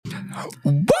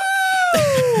Woo!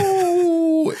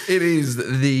 It is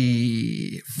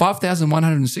the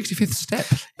 5,165th step.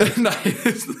 No,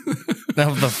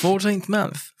 Of the 14th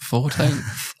month.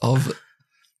 14th of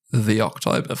the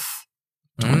October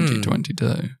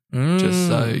 2022. Just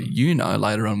so you know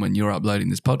later on when you're uploading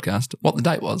this podcast what the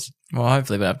date was. Well,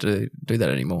 hopefully we don't have to do that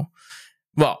anymore.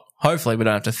 Well, hopefully we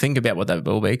don't have to think about what that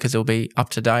will be because it'll be up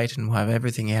to date and we'll have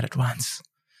everything out at once.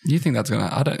 You think that's going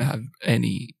to... I don't have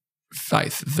any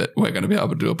faith that we're going to be able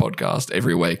to do a podcast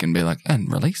every week and be like,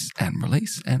 and release, and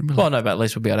release, and release. Well, no, but at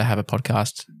least we'll be able to have a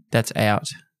podcast that's out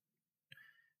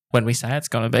when we say it's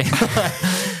going to be.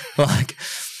 Like,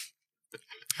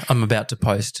 I'm about to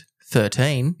post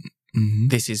 13. Mm-hmm.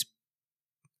 This is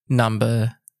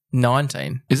number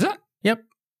 19. Is it? Yep.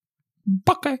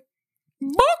 Bokeh.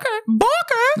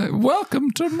 Bokeh. Welcome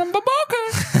to number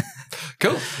Bokeh.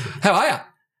 Cool. How are you?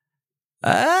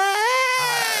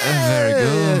 Very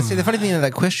good. See, the funny thing of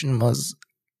that question was,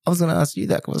 I was going to ask you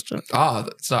that question. Oh,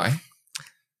 sorry.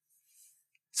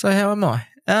 So how am I?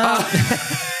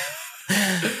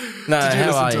 No, Did you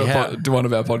how are listen you? to one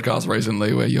of our podcasts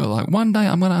recently where you're like, one day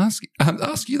I'm going to ask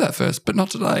you that first, but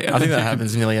not today? I think that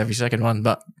happens nearly every second one,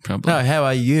 but Probably. no, how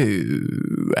are you,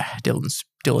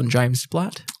 Dylan James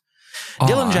Splatt?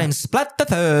 Dylan James Splatt the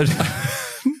third.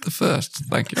 The first,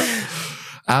 thank you.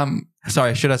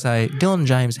 Sorry, should I say Dylan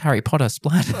James Harry Potter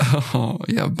Splat? Oh,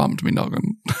 yeah, bumped me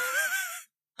noggin.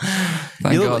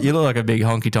 Thank God. You look like a big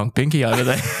honky tonk pinky over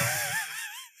there.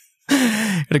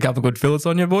 Got a couple of good fillets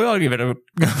on you, boy. I'll give it a whip.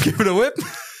 I'll give it a whip.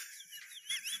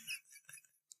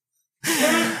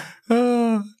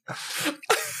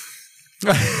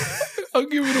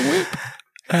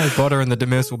 Harry Potter and the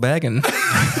demersal baggin'.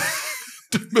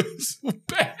 Demersal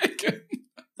bag.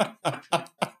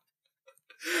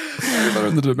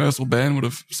 And the demersal band would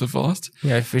have sufficed.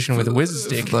 Yeah, fishing with a wizard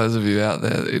stick. For those of you out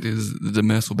there, it is the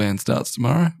demersal band starts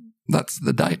tomorrow. That's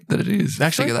the date that it is.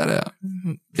 Actually? Figure that out.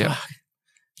 Yeah.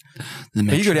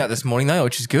 But you got out this morning though,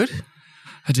 which is good.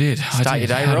 I did. Start your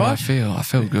day How do right? I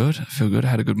feel good. I feel good. I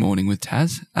had a good morning with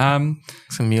Taz. Some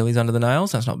muleys under the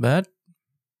nails. That's not bad.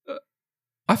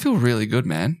 I feel really good,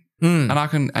 man. And I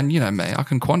can, and you know me, I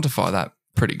can quantify that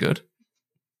pretty good.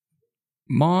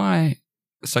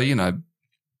 So you know,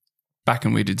 back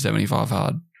when we did 75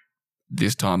 hard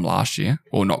this time last year,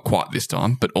 or not quite this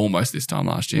time, but almost this time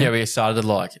last year. Yeah, we started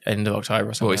like end of October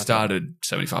or something. Well, we started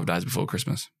 75 days before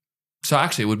Christmas. So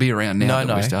actually it would be around now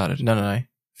that we started. No.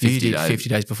 You did 50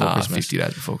 days before Christmas. 50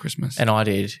 days before Christmas. And I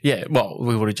did. Yeah, well,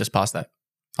 we would have just passed that.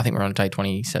 I think we're on day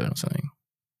 27 or something.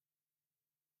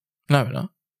 No, we're not.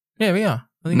 Yeah, we are.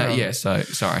 I think No, yeah, so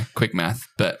sorry, quick math,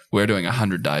 but we're doing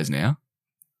 100 days now.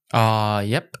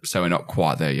 Yep. So we're not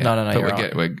quite there yet. No, but you're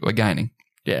right. we're gaining.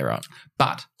 Yeah, right.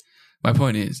 But my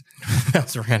point is...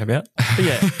 That's a roundabout. But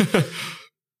yeah.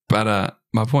 But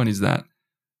my point is that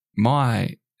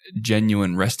my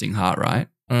genuine resting heart rate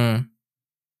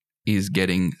is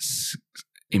getting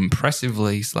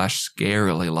impressively /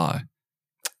 scarily low.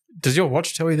 Does your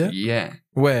watch tell you that? Yeah.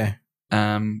 Where?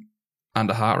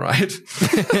 Under heart rate.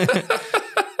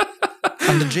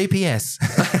 Under GPS.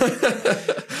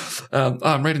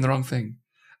 I'm reading the wrong thing.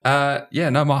 Yeah,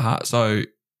 no, my heart. So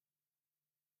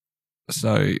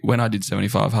when I did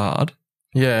 75 hard,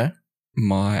 yeah,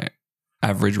 my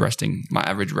average resting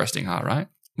heart rate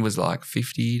was like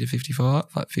 50 to 55,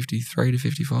 like 53 to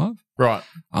 55. Right.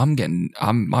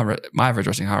 My average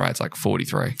resting heart rate's like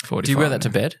 43, 45. Do you wear that to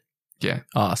bed? Yeah.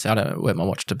 Oh, so I don't wear my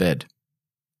watch to bed.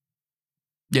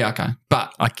 Yeah, okay.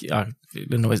 But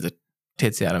it annoys the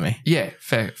tits out of me. yeah,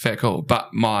 fair call.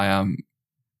 But my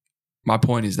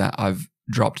point is that I've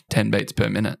dropped 10 beats per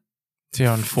minute. So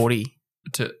you're on 40.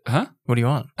 What do you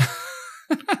want?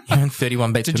 You're on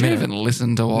 31 beats per minute. Did you even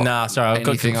listen to what? Nah, sorry, I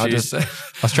got confused. I just said. I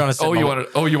was trying to say all you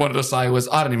wanted to say was,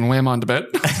 I don't even wear mine to bed.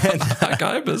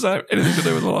 Okay, but is that anything to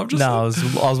do with what I've just said?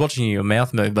 I was watching your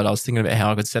mouth move, but I was thinking about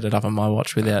how I could set it up on my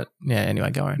watch without,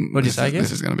 anyway, go on. What did you say again?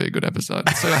 This is going to be a good episode.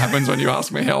 So what happens when you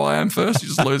ask me how I am first, you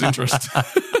just lose interest.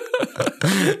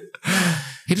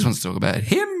 He just wants to talk about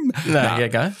him. Yeah,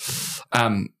 go.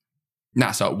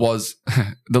 So it was,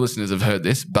 the listeners have heard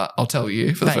this, but I'll tell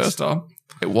you for the first time,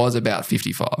 it was about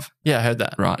 55. Yeah, I heard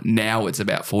that. Right. Now it's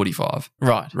about 45.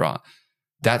 Right.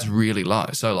 That's really low.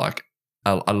 So like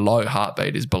a low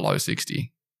heartbeat is below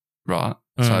 60. Right.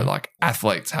 So like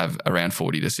athletes have around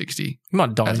 40 to 60. You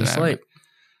might die in your sleep.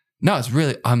 No, it's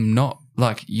really, I'm not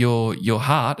like your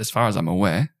heart, as far as I'm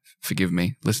aware, forgive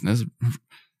me, listeners,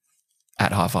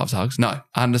 at High Fives Hugs. No,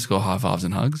 _ High Fives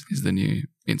and Hugs is the new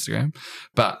Instagram.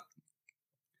 But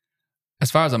as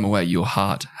far as I'm aware, your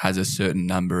heart has a certain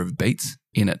number of beats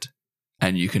in it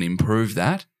and you can improve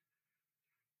that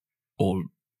or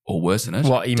or worsen it.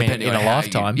 What you mean depending in on a how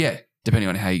lifetime? depending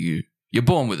on how you're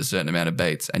born with a certain amount of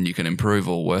beats, and you can improve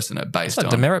or worsen it based It's like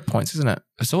on demerit points, isn't it?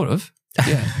 sort of,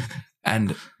 yeah.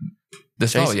 And the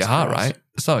slower Jesus your heart Christ.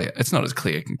 rate, it's not as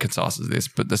clear and concise as this,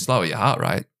 but the slower your heart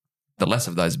rate, the less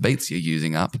of those beats you're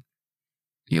using up,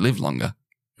 you live longer.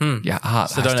 Your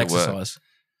heart So has don't to work. exercise.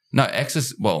 No,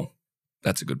 well,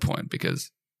 that's a good point,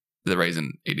 because the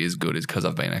reason it is good is because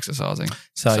I've been exercising.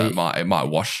 So it might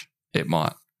wash. The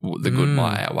good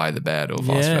might outweigh the bad, or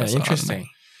vice versa. I don't know. Interesting.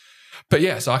 But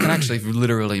yeah, so I can actually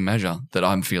literally measure that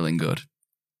I'm feeling good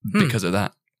because of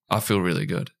that. I feel really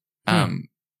good. I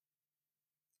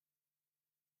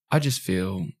just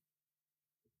feel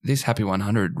this Happy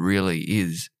 100 really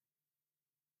is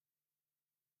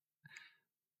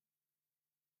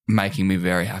making me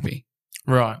very happy.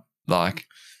 Right. Like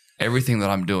everything that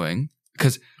I'm doing,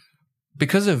 because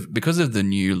of the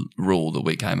new rule that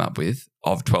we came up with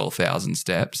of 12,000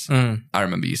 steps. I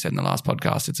remember you said in the last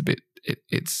podcast,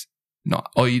 it's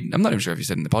not. I'm not even sure if you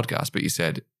said in the podcast, but you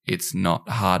said it's not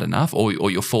hard enough, or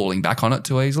you're falling back on it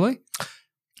too easily.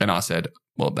 And I said,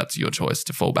 well, that's your choice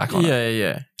to fall back on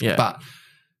it. Yeah. But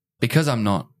because I'm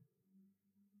going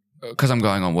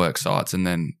on work sites, and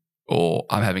then, or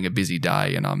I'm having a busy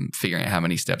day and I'm figuring out how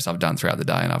many steps I've done throughout the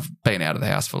day, and I've been out of the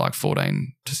house for like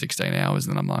 14 to 16 hours,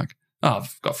 and then I'm like, oh,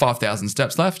 I've got 5,000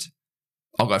 steps left.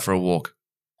 I'll go for a walk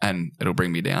and it'll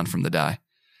bring me down from the day.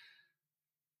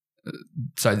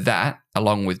 So that,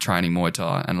 along with training Muay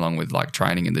Thai and along with like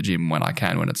training in the gym when I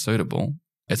can, when it's suitable,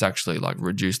 it's actually like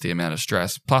reduced the amount of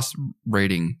stress. Plus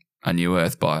reading A New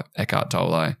Earth by Eckhart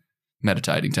Tolle,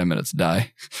 meditating 10 minutes a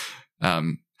day,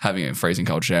 having a freezing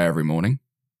cold shower every morning.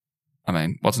 I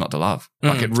mean, what's not to love?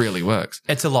 Like it really works.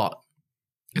 It's a lot.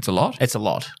 It's a lot? It's a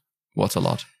lot. What's a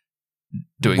lot?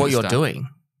 Doing what this you're stuff. doing.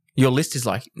 Your list is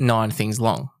like 9 things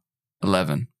long.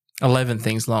 11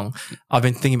 things long. I've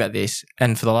been thinking about this,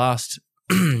 and for the last,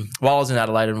 while I was in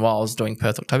Adelaide and while I was doing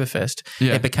Perth Oktoberfest,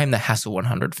 it became the Hassle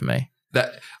 100 for me.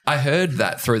 That I heard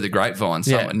that through the grapevine.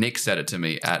 Nick said it to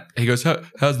me he goes,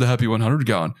 how's the Happy 100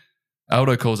 going?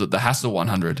 Aldo calls it the Hassle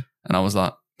 100. And I was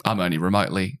like, I'm only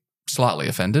remotely slightly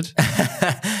offended.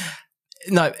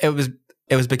 No, it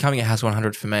was becoming a Hassle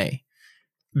 100 for me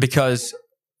because,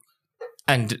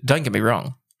 and don't get me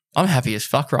wrong, I'm happy as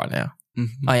fuck right now.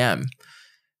 Mm-hmm. I am.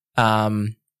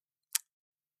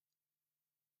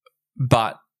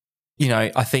 But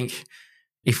I think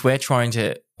if we're trying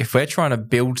to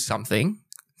build something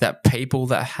that people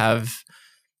that have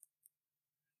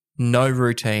no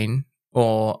routine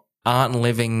or aren't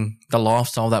living the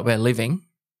lifestyle that we're living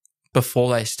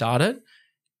before they start it,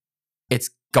 it's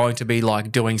going to be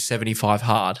like doing 75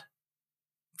 hard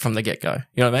from the get-go.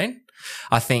 You know what I mean?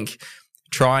 I think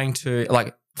trying to,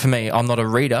 like, for me, I'm not a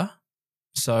reader,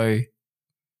 so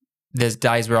there's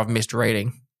days where I've missed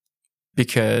reading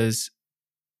because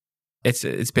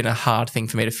it's been a hard thing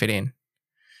for me to fit in.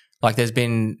 Like there's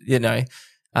been, the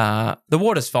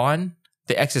water's fine,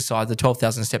 the exercise, the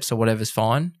 12,000 steps or whatever's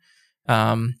fine.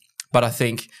 But I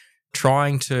think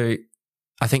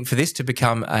for this to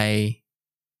become a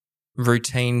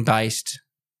routine-based,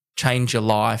 change your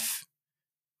life,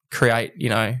 create,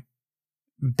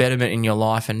 betterment in your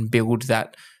life and build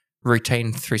that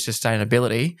routine through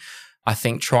sustainability, I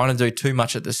think trying to do too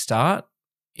much at the start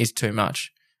is too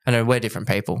much. I know we're different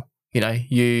people.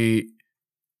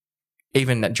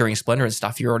 Even during Splendor and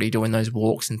stuff, you're already doing those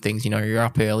walks and things. You're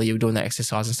up early, you're doing that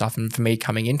exercise and stuff. And for me,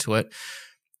 coming into it,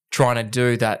 trying to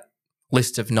do that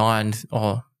list of 9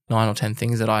 or 10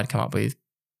 things that I had come up with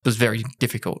was very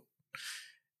difficult.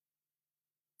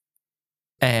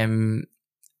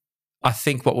 I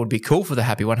think what would be cool for the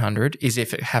Happy 100 is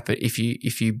if it happened, if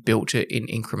you built it in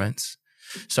increments.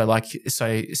 So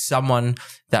someone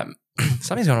that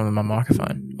something's going on with my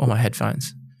microphone or my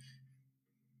headphones.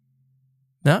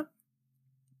 No?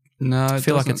 No, I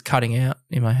feel like it's cutting out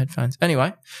in my headphones.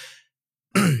 Anyway,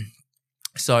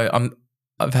 so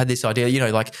I've had this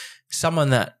idea, like someone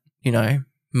that,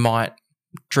 might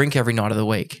drink every night of the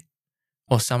week,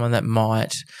 or someone that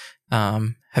might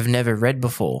have never read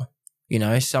before,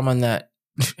 someone that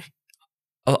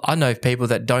I know people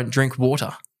that don't drink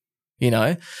water,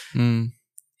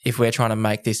 If we're trying to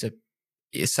make this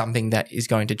something that is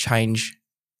going to change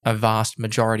a vast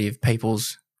majority of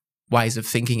people's ways of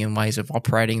thinking and ways of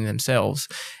operating themselves,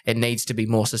 it needs to be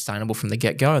more sustainable from the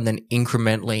get-go and then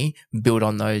incrementally build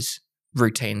on those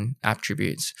routine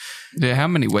attributes. Yeah, how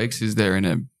many weeks is there in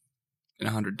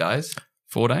 100 days?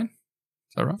 14? Is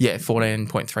that right? Yeah,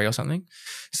 14.3 or something.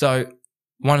 So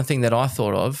one thing that I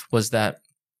thought of was that,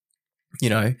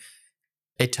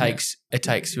 it takes, I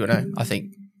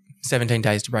think 17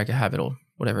 days to break a habit or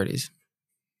whatever it is.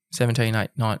 17, 8,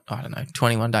 9, I don't know,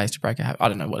 21 days to break a habit. I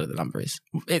don't know what the number is.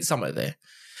 It's somewhere there.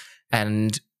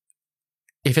 And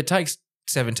if it takes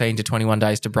 17 to 21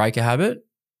 days to break a habit,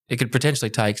 it could potentially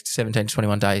take 17 to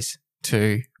 21 days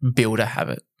to build a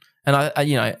habit. And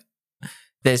I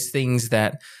there's things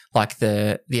that, like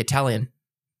the Italian,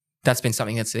 that's been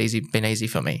something that's been easy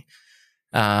for me.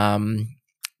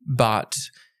 But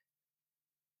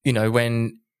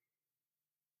when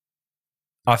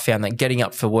I found that getting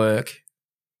up for work,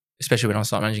 especially when I was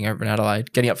site managing over in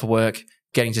Adelaide, getting up for work,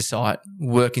 getting to site,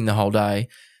 working the whole day,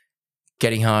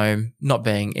 getting home, not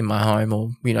being in my home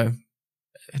or,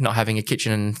 not having a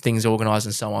kitchen and things organised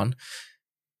and so on,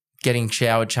 getting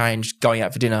showered, changed, going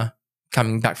out for dinner,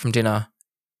 coming back from dinner,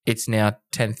 it's now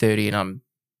 10:30 and I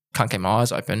can't keep my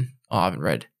eyes open. Oh, I haven't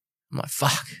read. I'm like,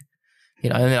 fuck.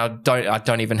 And then I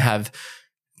don't even have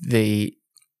the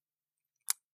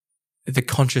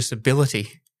conscious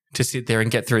ability to sit there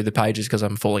and get through the pages because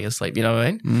I'm falling asleep. You know what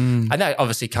I mean? And that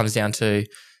obviously comes down to,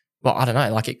 well, I don't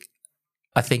know.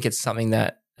 I think it's something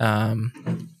that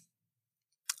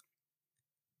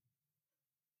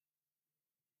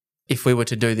if we were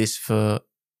to do this for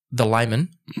the layman,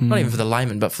 not even for the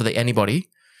layman, but for the anybody,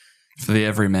 for the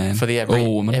everyman, for the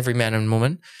every man and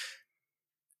woman,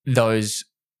 those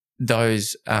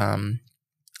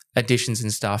additions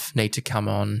and stuff need to come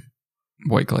on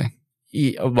weekly.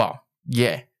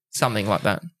 Yeah, something like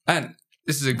that. And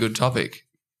this is a good topic.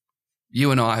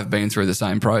 You and I have been through the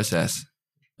same process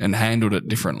and handled it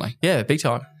differently. Yeah, big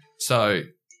time. So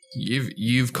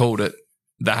you've called it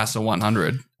the Hassle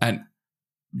 100, and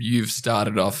you've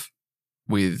started off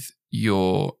with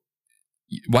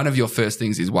one of your first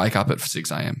things is wake up at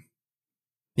 6 a.m.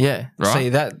 Yeah. Right? See,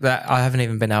 that I haven't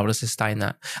even been able to sustain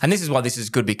that. And this is why this is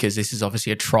good, because this is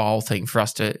obviously a trial thing for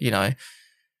us to,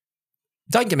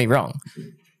 don't get me wrong.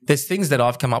 There's things that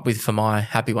I've come up with for my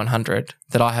Happy 100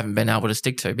 that I haven't been able to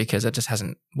stick to because it just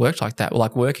hasn't worked like that.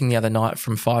 Like working the other night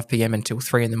from 5 p.m. until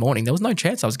 3 in the morning, there was no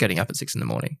chance I was getting up at 6 in the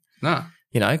morning. No.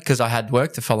 Because I had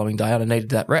work the following day and I needed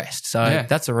that rest. So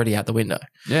that's already out the window.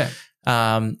 Yeah.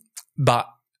 But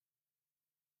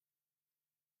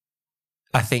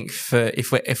I think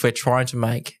if we're trying to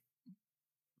make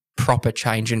proper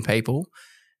change in people,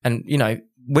 and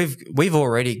we've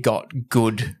already got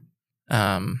good.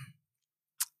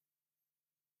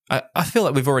 I feel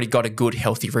like we've already got a good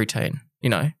healthy routine. We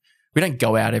don't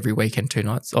go out every weekend 2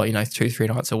 nights or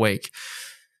 2-3 nights a week.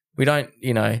 We don't.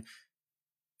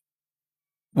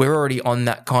 We're already on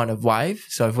that kind of wave.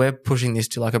 So if we're pushing this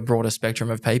to like a broader spectrum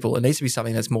of people, it needs to be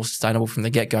something that's more sustainable from the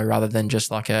get-go rather than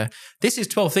just like this is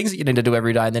 12 things that you need to do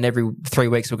every day and then every 3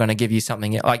 weeks we're going to give you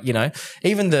something. Like,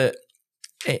 even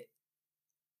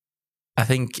I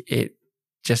think it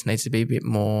just needs to be a bit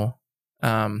more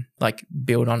like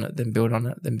build on it, then build on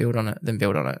it, then build on it, then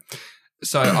build on it.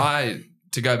 So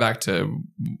to go back to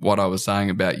what I was saying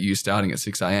about you starting at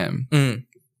 6 a.m.,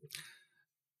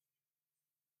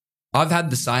 I've had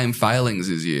the same failings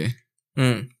as you.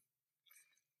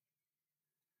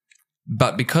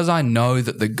 But because I know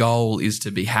that the goal is to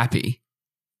be happy.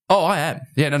 Oh, I am.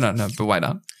 Yeah, no, but wait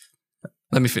up.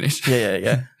 Let me finish.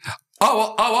 Yeah.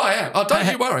 Oh, I am. Oh,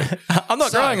 don't you worry. I'm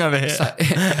not growing over here.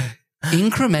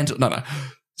 Incremental. No.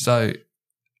 So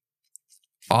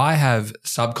I have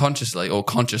subconsciously or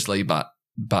consciously, but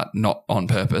not on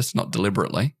purpose, not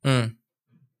deliberately,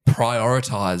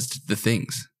 prioritized the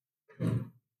things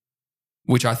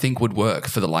which I think would work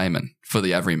for the layman, for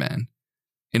the everyman.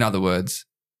 In other words,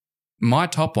 my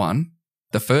top one,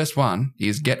 the first one,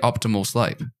 is get optimal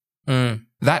sleep.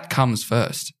 That comes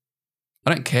first.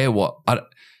 I don't care what.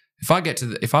 If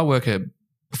I work a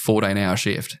 14-hour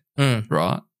shift,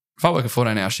 right? If I work a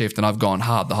 14-hour shift and I've gone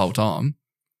hard the whole time,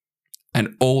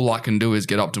 and all I can do is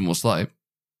get optimal sleep,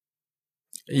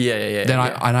 then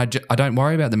I don't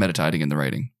worry about the meditating and the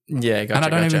reading. Yeah, gotcha.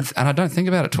 And I don't think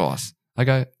about it twice. I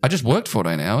go, I just worked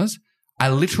 14 hours. I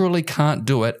literally can't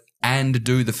do it and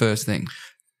do the first thing.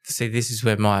 See, this is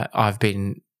where I've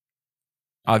been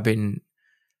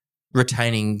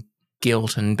retaining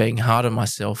guilt and being hard on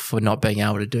myself for not being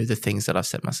able to do the things that I've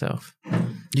set myself.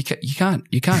 You can't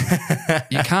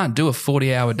do a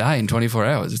 40-hour day in 24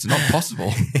 hours. It's not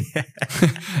possible.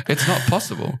 It's not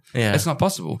possible. Yeah. It's not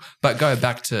possible. But go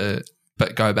back to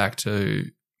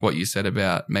what you said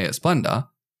about me at Splendor,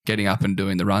 getting up and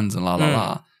doing the runs and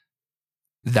la.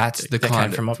 That's the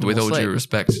kind of, with all due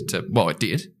respect to, well, it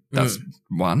did. That's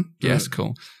one. Yes,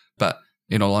 cool. But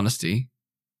in all honesty,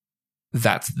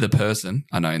 that's the person,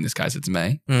 I know in this case it's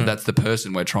me, but that's the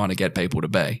person we're trying to get people to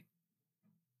be.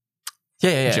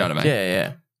 Yeah. Do you know what I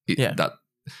mean? Yeah. That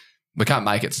we can't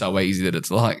make it so easy that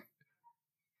it's like,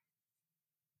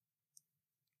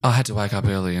 I had to wake up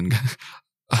early and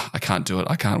I can't do it.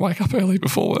 I can't wake up early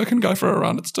before work and go for a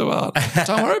run. It's too hard.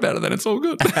 Don't worry about it then. It's all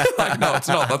good. Like, no, it's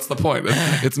not. That's the point.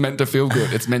 It's meant to feel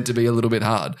good. It's meant to be a little bit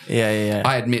hard. Yeah.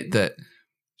 I admit that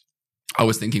I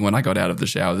was thinking when I got out of the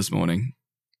shower this morning,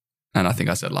 and I think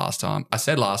I said last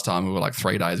time we were like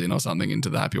 3 days in or something into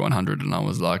the Happy 100, and I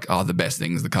was like, oh, the best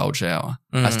thing is the cold shower.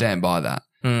 I stand by that.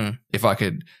 If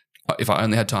I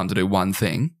only had time to do one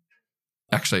thing,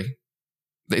 actually,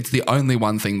 it's the only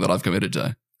one thing that I've committed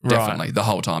to. Definitely, the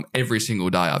whole time. Every single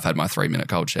day I've had my 3-minute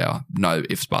cold shower. No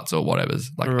ifs, buts or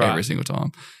whatever's, like every single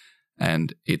time.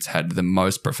 And it's had the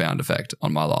most profound effect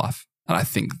on my life. And I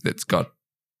think that's got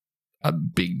a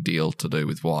big deal to do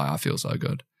with why I feel so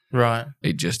good. Right.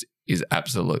 It just is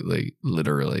absolutely,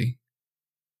 literally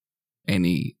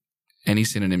any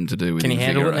synonym to do with Can you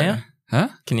handle it now? Huh?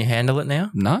 Can you handle it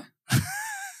now? No.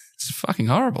 It's fucking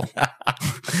horrible.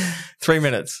 3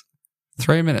 minutes.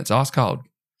 3 minutes, ice cold.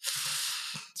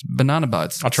 It's banana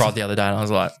boats. I tried the other day and I was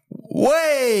like,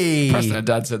 way. Preston and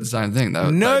Dad said the same thing.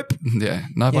 Nope. Yeah.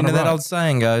 Nope. You know that old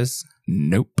saying goes?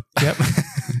 Nope. Yep.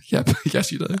 Yep.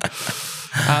 Yes, you do.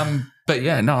 But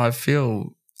yeah, no, I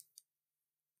feel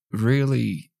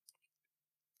like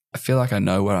I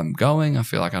know where I'm going. I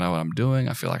feel like I know what I'm doing.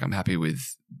 I feel like I'm happy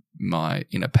with my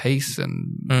inner peace,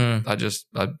 and I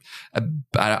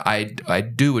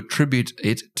do attribute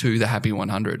it to the Happy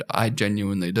 100. I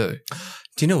genuinely do.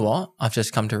 Do you know what I've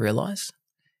just come to realize?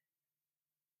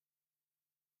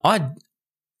 I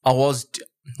was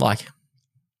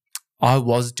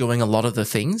doing a lot of the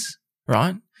things,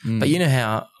 right? But you know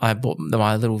how I bought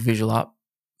my little visual up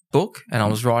book and I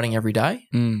was writing every day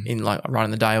in like writing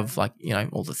the day of like, you know,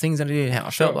 all the things that I did, how I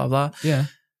felt, blah, blah. Yeah.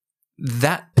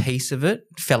 That piece of it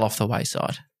fell off the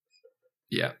wayside.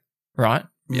 Yeah. Right?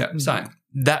 Yeah. Same.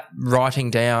 That writing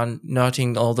down,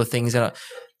 noting all the things that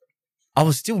I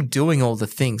was still doing all the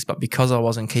things, but because I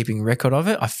wasn't keeping record of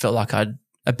it, I felt like I'd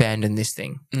abandoned this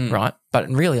thing, right? But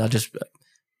really I just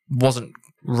wasn't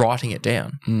writing it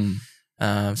down.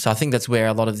 So I think that's where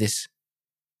a lot of this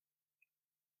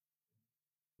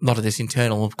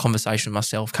internal conversation with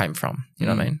myself came from. You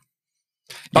know what I mean?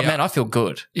 But man, I feel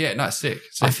good. Yeah, no, sick.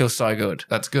 I feel so good.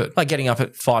 That's good. Like getting up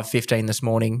at 5:15 this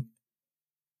morning,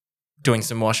 doing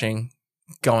some washing,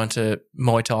 going to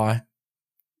Muay Thai,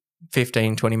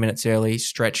 15, 20 minutes early,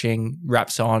 stretching,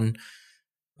 wraps on,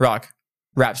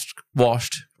 wraps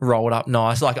washed, rolled up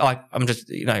nice. Like I'm just,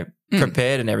 you know,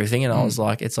 prepared and everything. And I was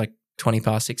like, it's like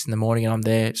 6:20 in the morning and I'm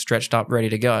there stretched up, ready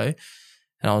to go.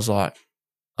 And I was like,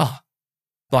 oh,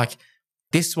 like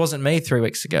this wasn't me 3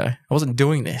 weeks ago. I wasn't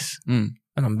doing this.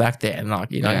 And I'm back there and like,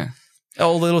 you know,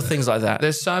 all little things like that.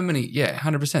 There's so many,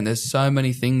 100%. There's so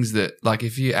many things that like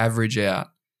if you average out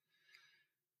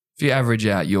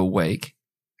your week,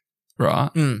 right,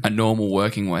 a normal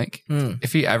working week,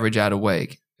 if you average out a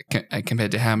week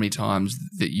compared to how many times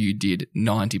that you did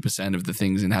 90% of the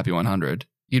things in Happy 100,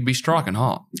 you'd be striking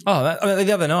hot. Oh,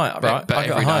 the other night, right? But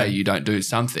every day you don't do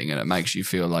something and it makes you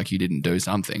feel like you didn't do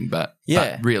something. But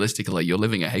realistically, you're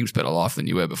living a heaps better life than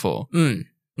you were before.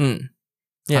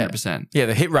 100%. Yeah,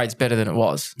 the hit rate's better than it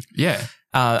was. Yeah.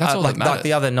 That's all that matters. Like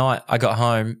the other night I got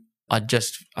home, I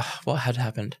just, what had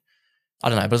happened? I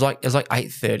don't know, but it was like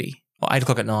 8:30 or 8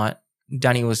 o'clock at night.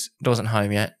 Danny wasn't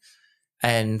home yet.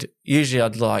 And usually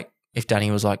I'd like, if Danny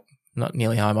was like not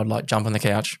nearly home, I'd like jump on the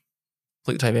couch,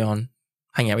 flick the TV on,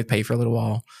 hang out with P for a little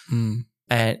while.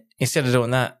 And instead of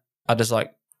doing that, I was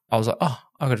like, oh,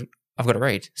 I've got to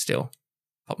read still.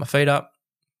 Pop my feet up,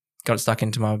 got it stuck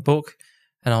into my book,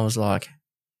 and I was like,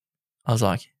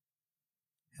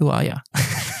 who are you?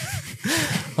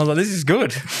 I was like, this is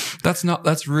good.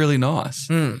 That's really nice.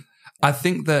 I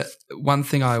think that one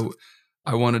thing I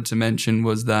wanted to mention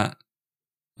was that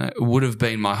it would have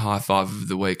been my high five of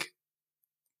the week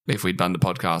if we'd done the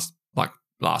podcast like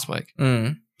last week.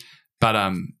 But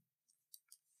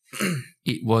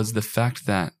it was the fact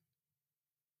that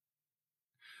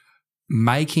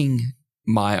making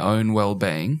my own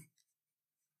well-being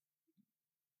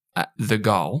the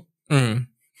goal,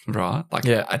 right? Like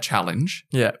a challenge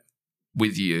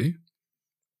with you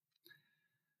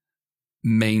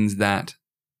means that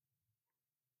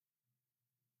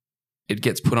it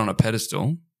gets put on a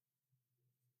pedestal,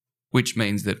 which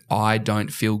means that I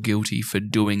don't feel guilty for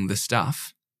doing the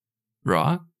stuff,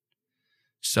 right?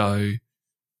 So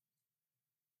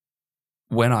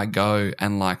when I go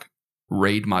and like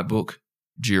read my book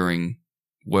during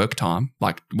work time,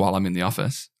 like while I'm in the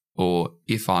office, or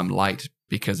if I'm late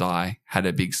because I had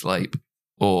a big sleep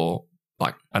or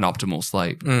like an optimal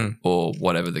sleep or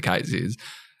whatever the case is,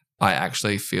 I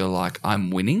actually feel like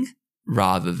I'm winning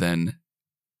rather than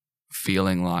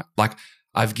feeling like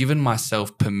I've given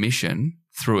myself permission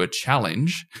through a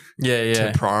challenge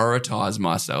to prioritize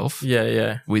myself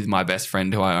with my best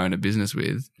friend who I own a business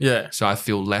with. Yeah. So I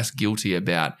feel less guilty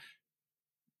about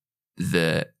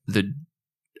the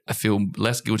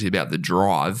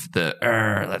drive,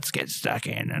 let's get stuck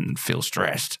in and feel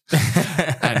stressed.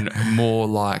 And more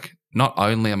like, not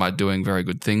only am I doing very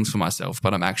good things for myself,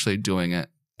 but I'm actually doing it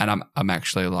and I'm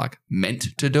actually like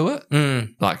meant to do it.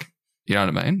 Like, you know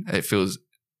what I mean? It feels,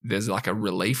 there's like a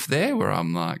relief there where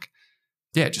I'm like,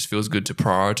 yeah, it just feels good to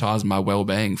prioritize my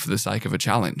well-being for the sake of a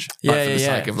challenge. For the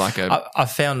sake of like I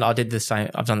found I did the same.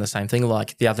 I've done the same thing.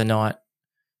 Like the other night,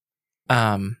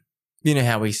 you know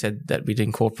how we said that we'd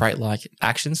incorporate like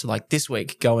actions. So like this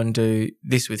week, go and do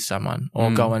this with someone,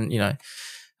 or go and, you know,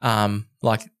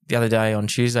 like the other day on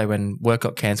Tuesday when work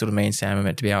got cancelled and me and Sam were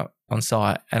meant to be out on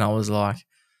site, and I was like,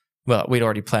 well, we'd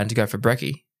already planned to go for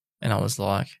brekkie, and I was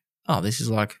like, oh, this is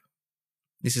like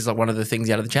one of the things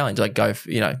out of the challenge. Like go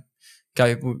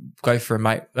for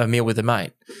a meal with a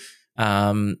mate.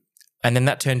 And then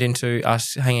that turned into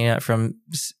us hanging out from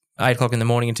 8 o'clock in the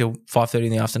morning until 5:30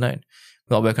 in the afternoon.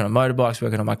 We were working on motorbikes,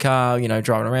 working on my car, you know,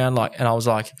 driving around. Like, and I was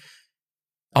like,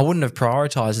 I wouldn't have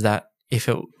prioritized that if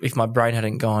my brain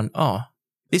hadn't gone, oh,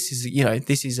 this is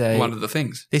one of the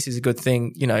things. This is a good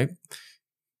thing, go,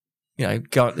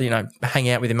 hang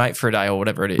out with your mate for a day or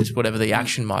whatever it is, whatever the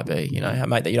action might be, a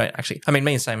mate that you don't actually, I mean,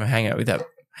 me and Sam hang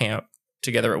out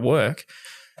together at work,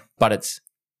 but it's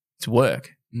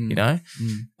work, So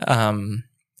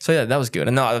yeah, that was good.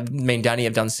 And me and Danny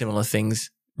have done similar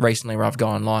things recently where I've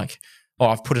gone like,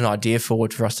 I've put an idea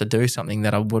forward for us to do something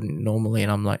that I wouldn't normally,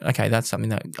 and I'm like, okay, that's something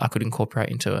that I could incorporate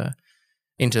into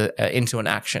an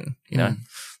action,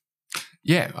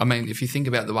 Yeah, I mean, if you think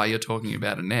about the way you're talking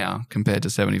about it now compared to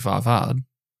 75 Hard,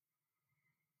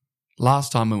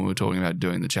 last time when we were talking about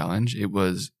doing the challenge,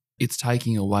 it's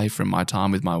taking away from my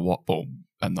time with my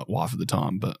and not wife at the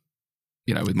time, but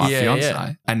with my fiance.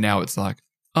 Yeah. And now it's like,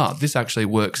 oh, this actually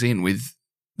works in with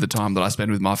the time that I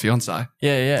spend with my fiance.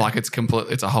 Yeah. Like it's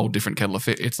a whole different kettle of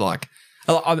fish. It's like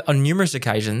on numerous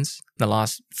occasions in the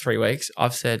last 3 weeks,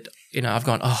 I've said, I've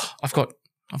gone, I've got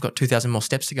 2,000 more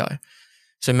steps to go.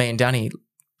 So me and Danny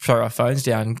throw our phones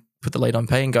down, put the lead on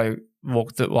P, and go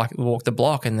walk the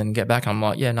block, and then get back. I'm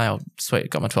like, yeah, nailed,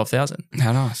 sweet, got my 12,000.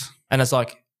 How nice. And it's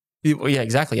like, yeah,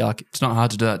 exactly. Like it's not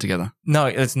hard to do that together. No,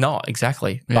 it's not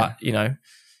exactly. Yeah. But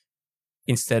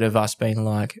instead of us being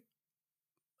like,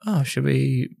 oh, should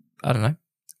we, I don't know,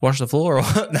 wash the floor or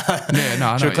should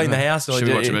we clean the house, or should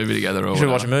we watch a movie together, or should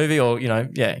we watch a movie, or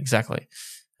yeah, exactly.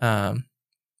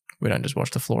 We don't just watch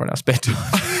the floor in our spare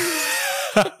time.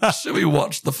 Should we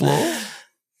watch the floor?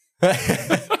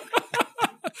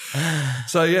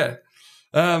 So yeah,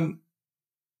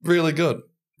 really good,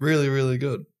 really, really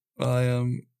good.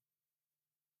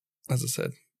 As I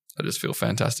said, I just feel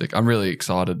fantastic. I'm really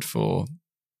excited for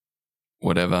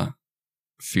whatever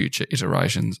future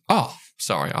iterations. Oh,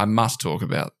 sorry, I must talk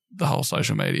about the whole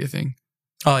social media thing.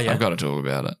 Oh yeah, I've got to talk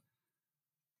about it,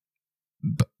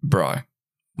 bro.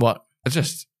 What?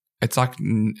 It's like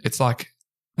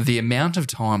the amount of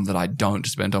time that I don't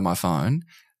spend on my phone,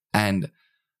 and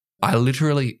I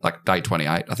literally, like day 28,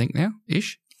 I think now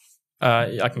ish.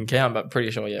 I can count, but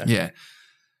pretty sure, yeah. Yeah.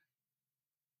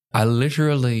 I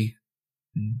literally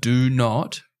do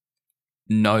not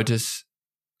notice.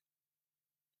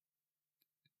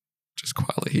 Just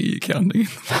quietly hear you counting.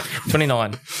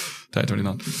 29. Day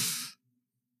 29.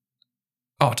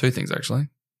 Oh, 2 things actually,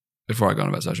 before I go on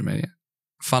about social media.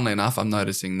 Funnily enough, I'm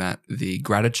noticing that the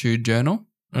gratitude journal,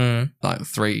 like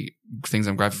 3 things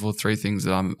I'm grateful for, 3 things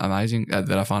that I'm amazing,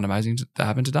 that I find amazing that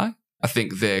happened today. I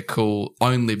think they're cool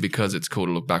only because it's cool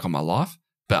to look back on my life,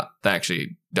 but they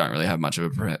actually don't really have much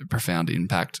of a profound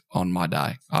impact on my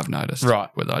day, I've noticed. Right.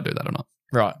 Whether I do that or not.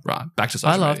 Right. Back to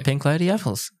social media. I love pink lady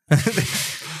apples.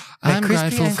 I'm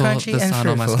grateful for the sun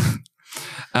on my skin.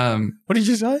 What did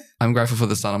you say? I'm grateful for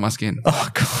the sun on my skin. Oh,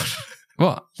 God.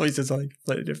 What? Please say something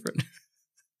completely different.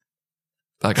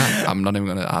 Okay, I'm not even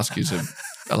going to ask you to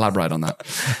elaborate on that.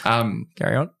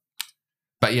 Carry on.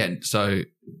 But yeah, so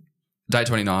day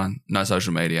 29, no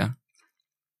social media.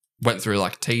 Went through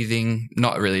like teething,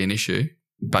 not really an issue,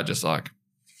 but just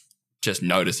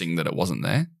noticing that it wasn't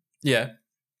there. Yeah.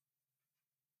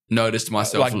 Noticed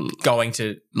myself going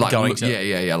to.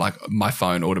 Yeah. Like my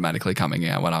phone automatically coming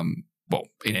out when I'm,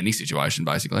 in any situation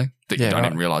basically, that you don't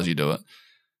even realize you do it.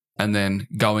 And then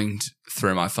going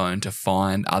through my phone to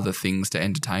find other things to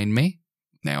entertain me.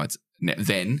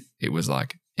 Then it was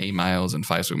like emails and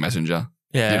Facebook Messenger.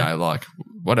 Yeah. Like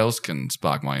what else can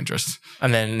spark my interest?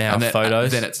 And then now And then,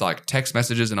 photos. Then it's like text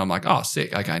messages, and I'm like, oh,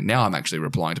 sick. Okay, now I'm actually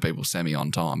replying to people semi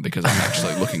on time because I'm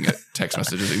actually looking at text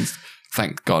messages.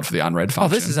 Thank God for the unread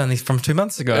function. Oh, this is only from 2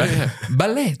 months ago.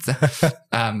 Ballet.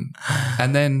 And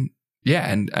then,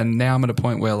 and now I'm at a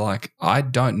point where like I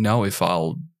don't know if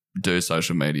I'll do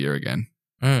social media again.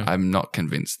 I'm not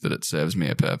convinced that it serves me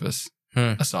a purpose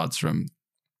aside from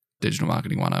digital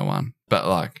marketing 101. But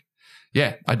like,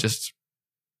 yeah, I just,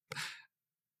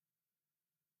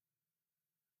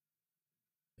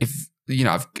 if, you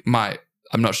know,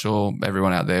 I'm not sure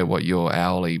everyone out there what your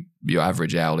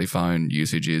average hourly phone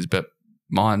usage is, but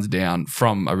mine's down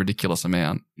from a ridiculous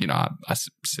amount. You know, I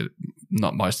sit,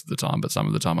 not most of the time, but some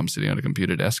of the time I'm sitting at a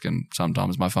computer desk and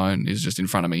sometimes my phone is just in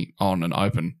front of me on and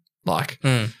open. Like,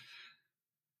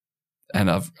 and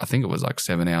I think it was like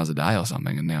 7 hours a day or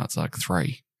something, and now it's like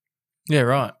 3. Yeah,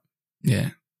 right. Yeah.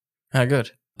 How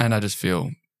good. And I just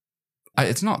feel,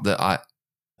 it's not that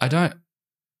I don't,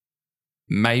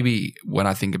 maybe when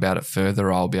I think about it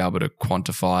further, I'll be able to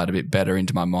quantify it a bit better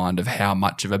into my mind of how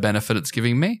much of a benefit it's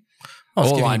giving me. Oh,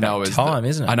 it's All giving I you know back is time,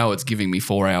 isn't it? I know it's giving me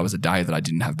 4 hours a day that I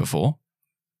didn't have before.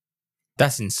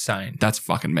 That's insane. That's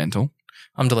fucking mental.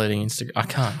 I'm deleting Instagram. I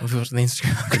can't. I've got the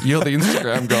Instagram. You're the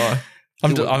Instagram guy.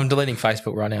 I'm deleting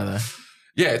Facebook right now, though.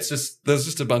 Yeah, it's just, there's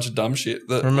just a bunch of dumb shit.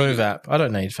 That Remove app. I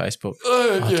don't need Facebook.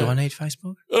 Do I need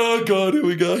Facebook? Oh, God, here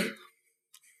we go.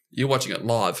 You're watching it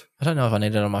live. I don't know if I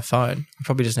need it on my phone. I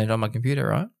probably just need it on my computer,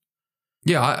 right?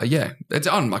 Yeah, it's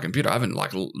on my computer. I haven't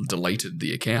like deleted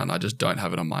the account. I just don't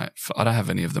have it on I don't have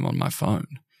any of them on my phone.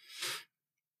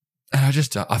 And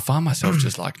I find myself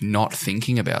just like not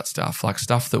thinking about stuff, like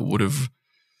stuff that would have.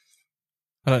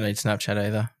 I don't need Snapchat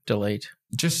either. Delete.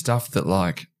 Just stuff that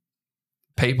like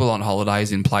people on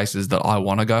holidays in places that I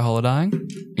want to go holidaying.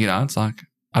 You know, it's like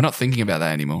I'm not thinking about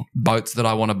that anymore. Boats that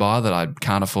I want to buy that I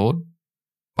can't afford.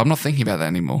 I'm not thinking about that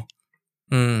anymore.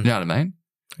 You know what I mean?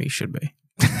 You should be.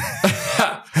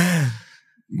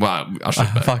 Well, I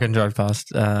should be. I fucking drove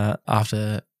past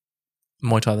after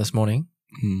Muay Thai this morning.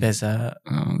 There's a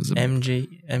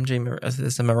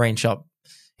there's a marine shop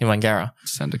in Wangara.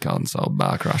 Centre Carlton Soul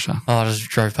Bar Crusher. Oh, I just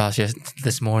drove past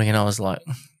this morning and I was like,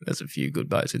 there's a few good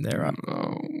boats in there, right?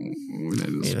 Oh, we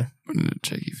need a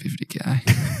cheeky 50k.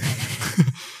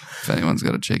 If anyone's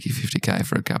got a cheeky 50k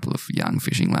for a couple of young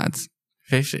fishing lads.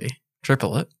 50?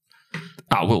 Triple it.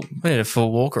 Oh, well. We need a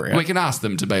full walk around. We can ask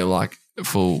them to be like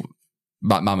full,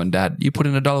 but mum and dad, you put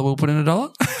in $1, we'll put in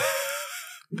 $1.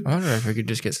 I wonder if we could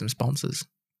just get some sponsors.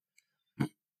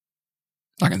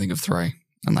 I can think of 3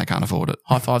 and they can't afford it.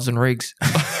 High Fives and Rigs.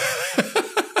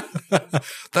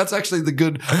 That's actually a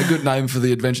good name for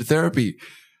the adventure therapy.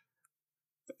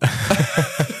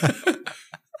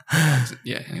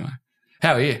 Yeah, anyway.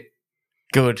 How are you?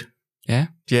 Good. Yeah?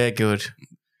 Yeah, good.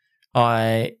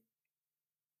 I've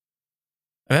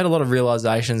had a lot of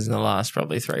realizations in the last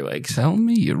probably 3 weeks. Tell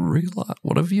me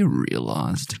what have you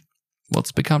realised?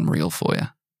 What's become real for you?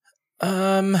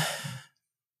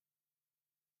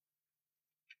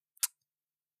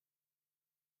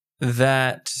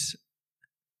 That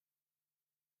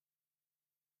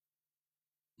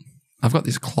I've got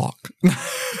this clock.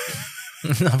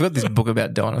 I've got this book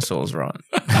about dinosaurs, right?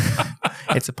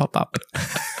 It's a pop-up.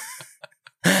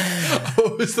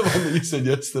 What was the one that you said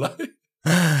yesterday?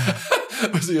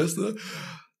 Was it yesterday?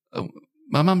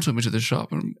 My mum took me to the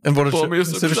shop and bought me a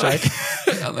super shake.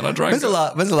 And then I drank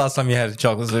When's the last time you had a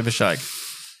chocolate super shake?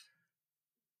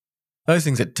 Those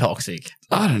things are toxic.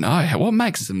 I don't know. What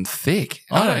makes them thick?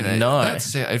 I don't know.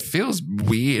 It feels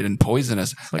weird and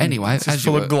poisonous. Like anyway, it's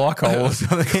full of glycol or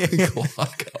something.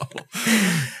 Glycol.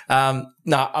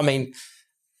 No, I mean,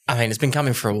 it's been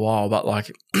coming for a while, but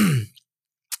like,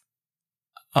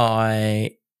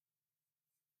 I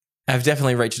have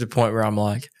definitely reached a point where I'm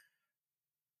like,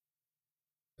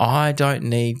 I don't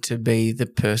need to be the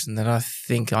person that I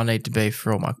think I need to be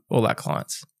for all our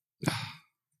clients.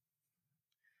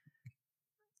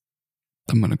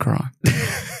 I'm gonna cry.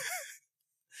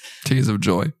 Tears of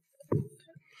joy.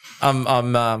 I'm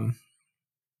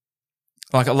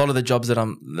like a lot of the jobs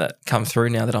that come through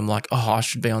now that I'm like, oh, I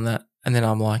should be on that, and then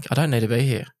I'm like, I don't need to be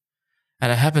here, and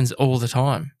it happens all the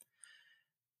time.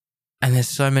 And there's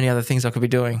so many other things I could be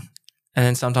doing, and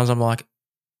then sometimes I'm like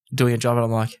doing a job, and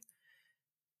I'm like,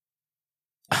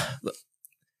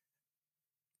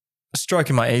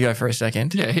 stroking my ego for a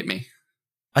second. Yeah, hit me.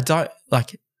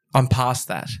 I'm past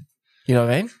that. You know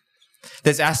what I mean?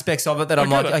 There's aspects of it that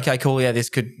I'm like, okay, cool, yeah,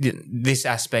 this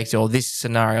aspect or this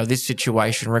scenario, this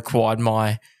situation required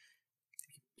my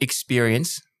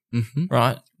experience,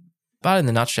 right? But in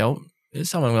the nutshell,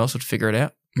 someone else would figure it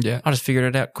out. Yeah. I just figured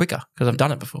it out quicker because I've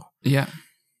done it before. Yeah.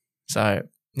 So,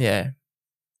 yeah,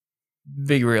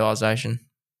 big realization.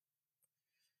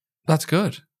 That's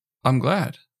good. I'm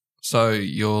glad. So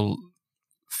you're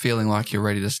feeling like you're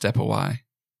ready to step away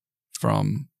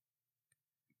from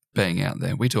being out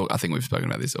there. I think we've spoken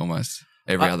about this almost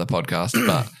every other podcast,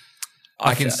 but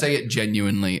I can see it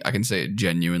genuinely. I can see it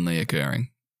genuinely occurring.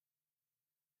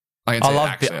 I can see it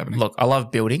actually happening. Look, I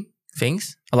love building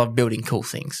things. I love building cool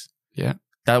things. Yeah.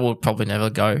 That will probably never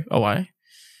go away.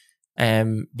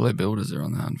 Blue builders are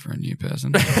on the hunt for a new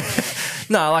person.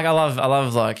 No, like I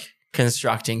love like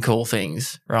constructing cool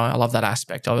things, right? I love that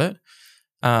aspect of it.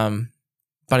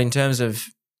 But in terms of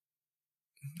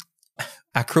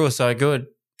our crew are so good,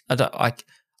 I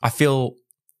feel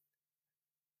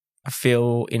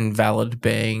invalid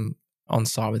being on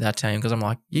site with our team because I'm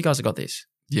like, you guys have got this.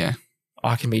 Yeah.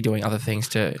 I can be doing other things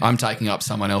too. I'm taking up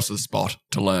someone else's spot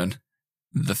to learn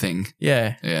the thing.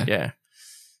 Yeah. Yeah. Yeah.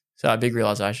 So a big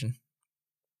realization.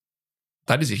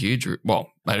 That is a huge,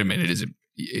 well, I mean,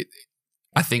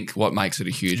 I think what makes it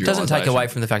a huge realization. It doesn't take away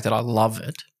from the fact that I love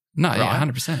it. No, right? yeah,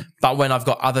 100%. But when I've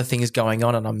got other things going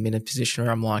on and I'm in a position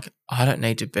where I'm like, I don't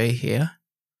need to be here,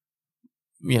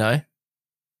 you know,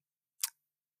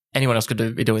 anyone else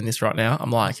could be doing this right now.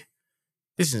 I'm like,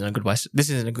 this is a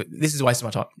waste of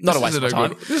my time. Not a waste of my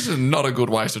time. This is not a good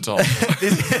waste of time.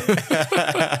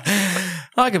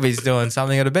 I could be doing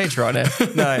something at a beach right now.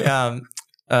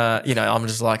 No, you know, I'm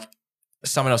just like,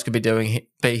 someone else could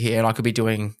be here and I could be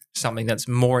doing something that's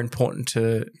more important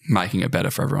to making it better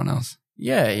for everyone else.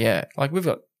 Yeah. Like we've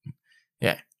got,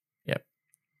 yeah.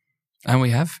 And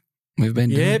we've been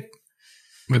doing.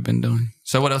 We've been doing.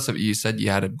 So what else have you said? You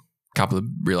had a couple of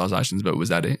realizations, but was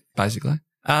that it basically?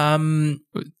 It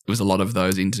was a lot of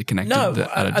those interconnected. No,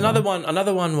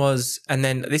 another one was, and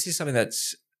then this is something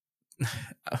that's,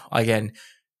 again,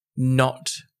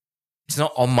 it's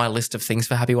not on my list of things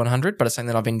for Happy 100, but it's something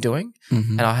that I've been doing.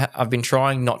 Mm-hmm. And I've been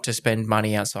trying not to spend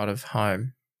money outside of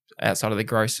home, outside of the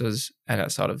grocers and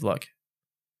outside of like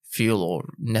fuel or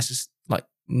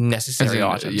necessary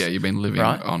items. Yeah, you've been living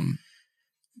on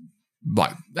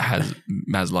like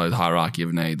Maslow's hierarchy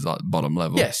of needs, like bottom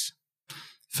level. Yes.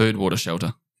 Food, water,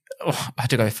 shelter. Oh, I had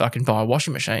to go fucking buy a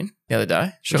washing machine the other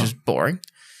day, sure. Which is boring.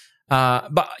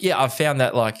 But yeah, I've found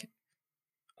that like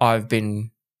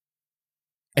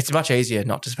it's much easier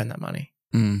not to spend that money.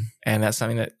 Mm. And that's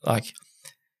something that like,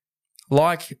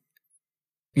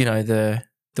 you know, the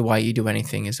way you do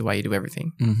anything is the way you do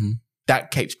everything. Mm-hmm.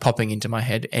 That keeps popping into my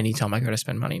head anytime I go to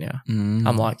spend money now. Mm.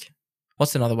 I'm like,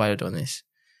 what's another way of doing this?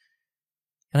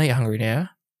 I know you're hungry now.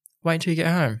 Wait until you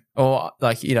get home. Or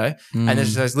like, you know, and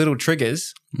there's those little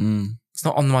triggers. Mm. It's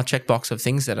not on my checkbox of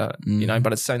things that are, you know,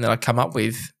 but it's something that I come up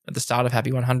with at the start of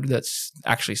Happy 100 that's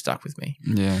actually stuck with me.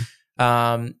 Yeah.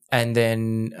 And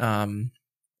then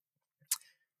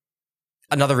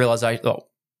another realization,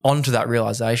 onto that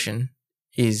realization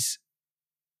is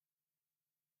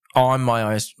I'm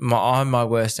my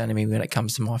worst enemy when it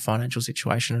comes to my financial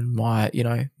situation and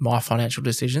my financial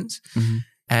decisions. Mm-hmm.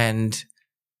 And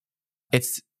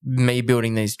it's me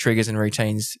building these triggers and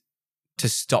routines to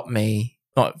stop me,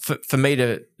 for me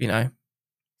to, you know,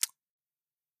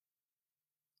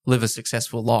 live a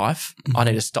successful life. Mm-hmm. I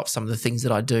need to stop some of the things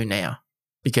that I do now,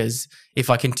 because if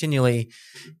I continually,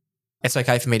 it's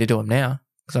okay for me to do them now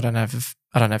because I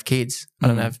don't have kids. I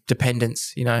don't have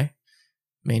dependents, you know.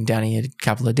 Me and Danny had a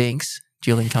couple of dinks,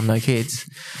 dual income, no kids,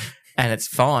 and it's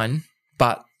fine,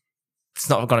 but it's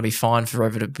not going to be fine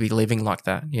forever to be living like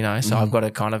that, you know. So I've got to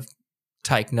kind of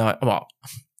take note. Well,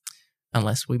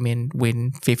 unless we win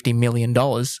 $50 million,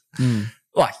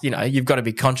 like, you know, you've got to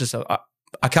be conscious of.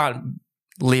 I can't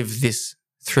live this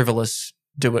frivolous,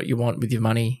 do what you want with your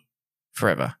money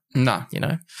forever. No, you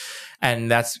know,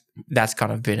 and that's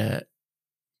kind of been a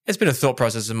thought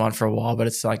process of mine for a while, but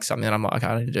it's like something that I'm like, okay,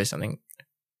 I need to do something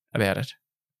about it.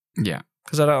 Yeah,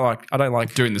 because I don't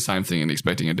like doing the same thing and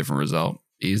expecting a different result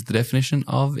is the definition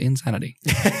of insanity.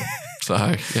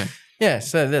 So yeah.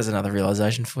 So there's another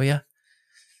realization for you.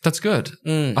 That's good.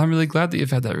 I'm really glad that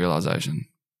you've had that realization.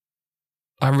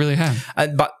 I really have.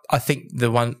 But I think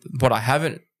what I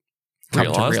haven't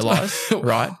come to realize,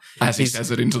 right? As he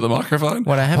says it into the microphone.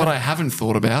 What I haven't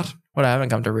thought about. What I haven't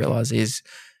come to realize is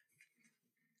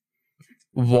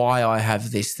why I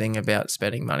have this thing about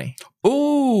spending money.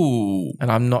 Ooh.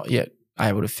 And I'm not yet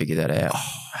able to figure that out.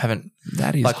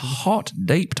 That is like hot,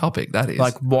 deep topic. That is.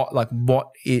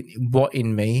 What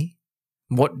in me,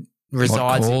 what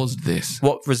caused this?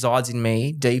 What resides in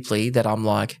me deeply that I'm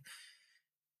like,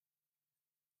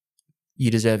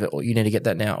 you deserve it, or you need to get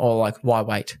that now, or like, why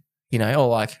wait? You know, or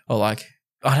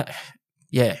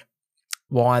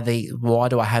why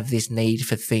do I have this need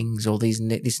for things, or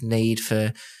this need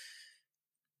for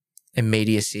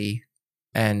immediacy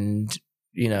and,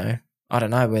 you know, I don't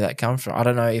know where that comes from. I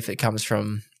don't know if it comes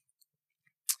from,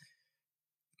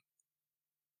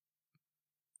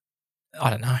 I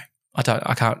don't know.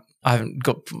 I haven't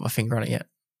got my finger on it yet.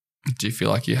 Do you feel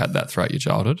like you had that throughout your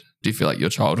childhood? Do you feel like your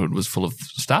childhood was full of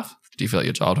stuff? Do you feel like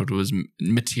your childhood was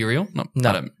material? No.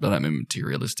 I don't mean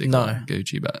materialistic, No. like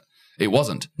Gucci, but it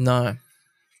wasn't. No.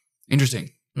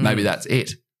 Interesting. Maybe that's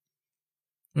it.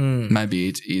 Maybe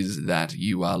it is that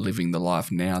you are living the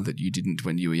life now that you didn't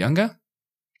when you were younger.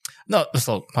 No,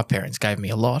 so my parents gave me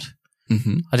a lot.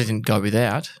 Mm-hmm. I didn't go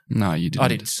without. No, you didn't. I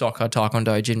did soccer,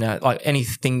 taekwondo, gymnastics, like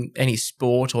anything, any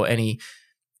sport or any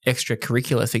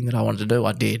extracurricular thing that I wanted to do,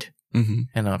 I did. Mm-hmm.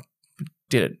 And I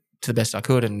did it to the best I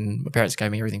could, and my parents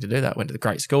gave me everything to do that. Went to the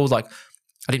great schools. Like,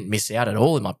 I didn't miss out at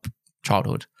all in my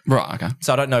childhood. Right, okay.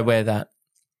 So I don't know where that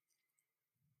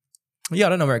 – I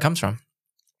don't know where it comes from.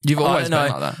 You've always been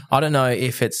like that. I don't know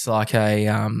if it's like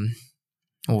a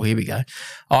here we go.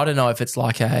 I don't know if it's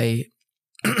like a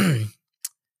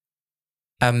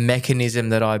a mechanism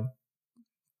that I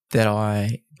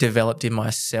developed in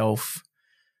myself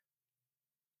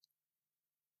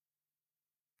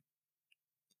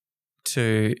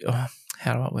to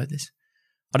how do I word this?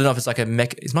 I don't know if it's like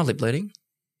is my lip bleeding?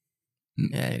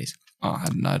 Yeah, it is. Oh, I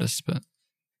hadn't noticed, but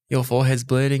your forehead's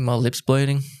bleeding, my lip's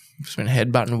bleeding. I've just been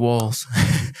headbutting walls.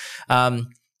 I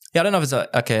don't know if it's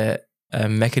a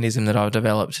mechanism that I've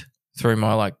developed through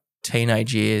my like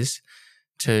teenage years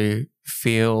to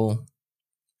feel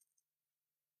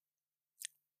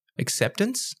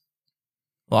acceptance,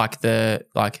 like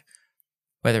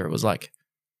whether it was like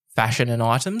fashion and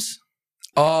items.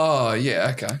 Oh,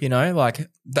 yeah, okay. You know, like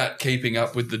that keeping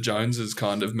up with the Joneses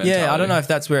kind of mentality. Yeah, I don't know if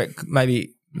that's where it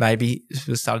maybe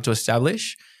was started to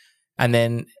establish, and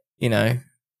then, you know,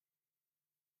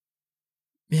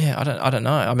 yeah, I don't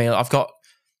know. I mean, I've got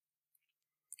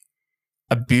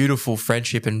a beautiful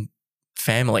friendship and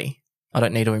family. I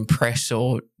don't need to impress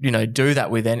or, you know, do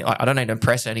that with any. I don't need to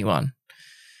impress anyone.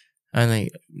 I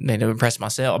only need to impress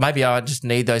myself. Maybe I just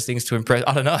need those things to impress.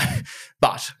 I don't know.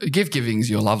 But gift giving's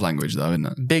your love language, though, isn't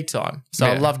it? Big time. So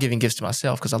yeah. I love giving gifts to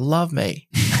myself because I love me.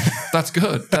 That's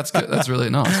good. That's good. That's really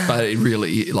nice. But it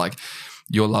really, like,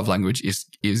 your love language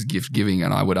is gift giving,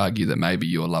 and I would argue that maybe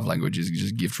your love language is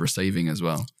just gift receiving as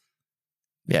well.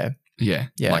 Yeah. Yeah.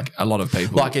 Yeah. Like a lot of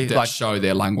people show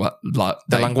their language,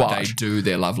 they do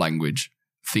their love language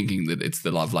thinking that it's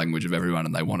the love language of everyone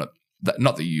and they want it.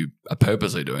 Not that you are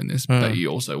purposely doing this, but you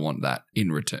also want that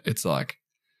in return. It's like,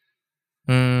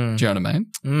 do you know what I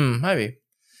mean? Maybe.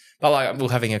 But like, we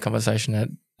were having a conversation at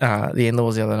the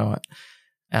in-laws the other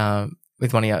night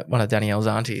with one of Danielle's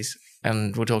aunties,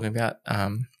 and we're talking about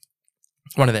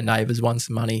one of their neighbours won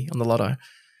some money on the lotto.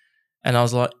 And I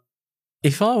was like,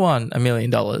 if I won $1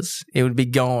 million, it would be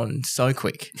gone so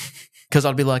quick because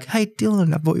I'd be like, hey,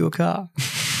 Dylan, I bought you a car.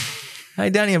 Hey,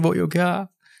 Danny, I bought you a car.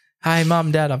 Hey,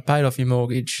 Mum, Dad, I've paid off your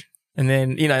mortgage. And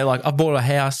then, you know, like I bought a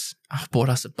house, I bought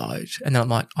us a boat. And then I'm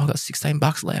like, I've got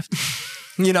 $16 left.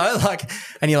 You know, like,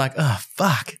 and you're like, oh,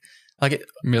 fuck. Like $1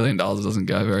 million doesn't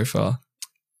go very far.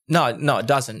 No, it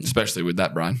doesn't. Especially with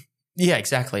that brain. Yeah,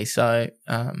 exactly. So,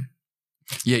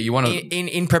 yeah, you want to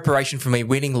in preparation for me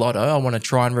winning lotto, I want to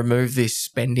try and remove this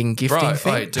spending gifting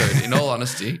thing. Right, dude. In all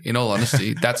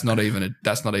honesty, that's not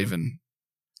even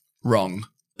wrong.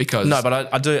 Because no,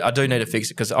 but I do need to fix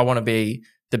it because I want to be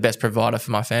the best provider for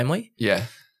my family. Yeah,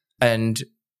 and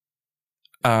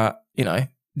you know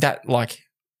that, like,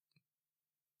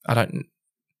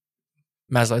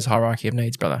 Maslow's hierarchy of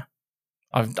needs, brother.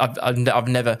 I've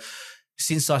never,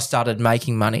 since I started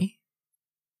making money,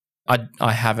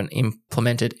 I haven't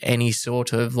implemented any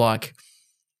sort of like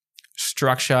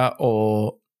structure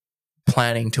or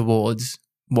planning towards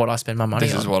what I spend my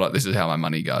money on. This is how my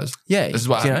money goes. Yeah. This is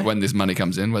what happens when this money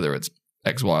comes in, whether it's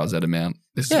X, Y, or Z amount.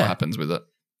 This is what happens with it.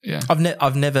 Yeah.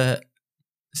 I've never,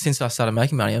 since I started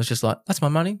making money, I was just like, that's my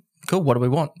money. Cool. What do we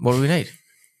want? What do we need?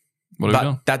 What are we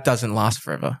doing? That doesn't last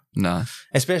forever. No.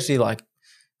 Especially like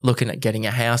looking at getting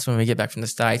a house when we get back from the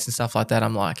States and stuff like that.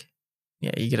 I'm like,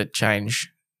 yeah, you got to change,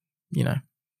 you know.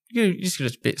 You just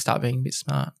got to start being a bit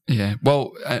smart. Yeah.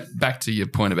 Well, back to your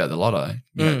point about the lotto.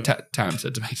 You know, Taram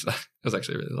said to me today, it was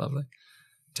actually really lovely.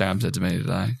 Taram said to me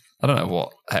today, I don't know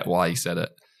why he said it.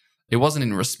 It wasn't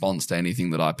in response to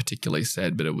anything that I particularly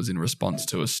said, but it was in response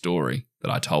to a story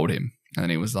that I told him. And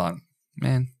he was like,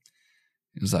 man,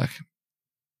 he was like,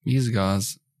 you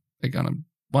guys are going to,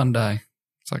 one day,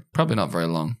 it's like probably not very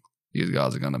long, you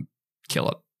guys are going to kill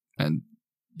it. And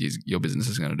your business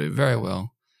is going to do very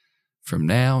well from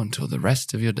now until the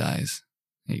rest of your days.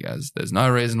 He goes, there's no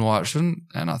reason why it shouldn't,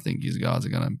 and I think you guys are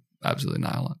going to absolutely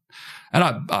nail it. And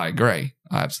I agree.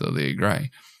 I absolutely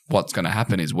agree. What's going to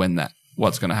happen is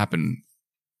what's going to happen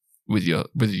with you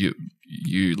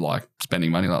like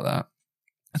spending money like that.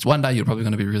 It's one day you're probably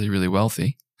going to be really, really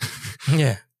wealthy.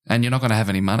 Yeah. And you're not going to have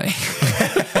any money.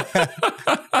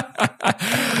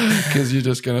 Because you're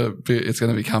just it's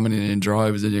going to be coming in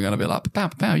droves, and you're going to be like,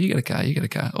 pow, you get a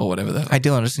car, or whatever. Hey,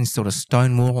 Dylan, I just installed a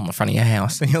stone wall on the front of your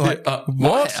house. And you're like,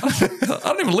 what? I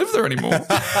don't even live there anymore.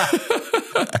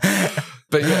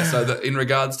 But yeah, so in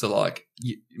regards to like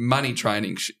money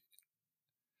training,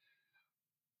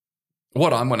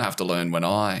 what I'm going to have to learn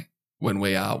when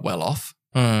we are well off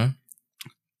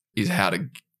is how to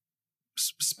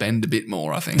spend a bit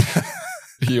more, I think.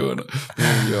 You're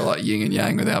like yin and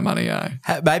yang with our money, eh?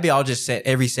 Maybe I'll just set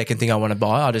every second thing I want to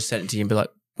buy. I'll just send it to you and be like,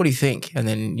 what do you think? And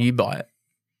then you buy it.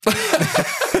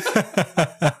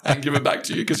 And give it back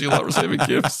to you because you like receiving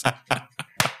gifts.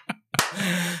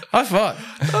 High five.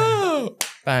 Oh,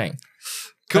 bang.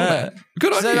 Cool, man.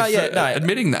 Good idea So,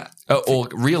 admitting that or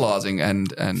realising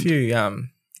and a few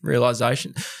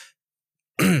realisation.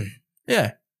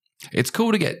 Yeah. It's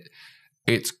cool to get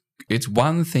it's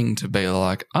one thing to be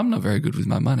like, I'm not very good with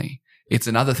my money. It's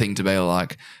another thing to be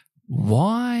like,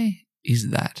 why is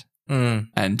that?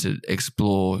 And to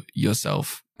explore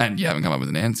yourself. And you haven't come up with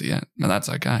an answer yet. No, that's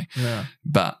okay. Yeah.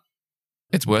 But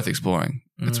it's worth exploring.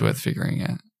 It's worth figuring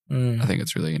out. I think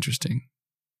it's really interesting.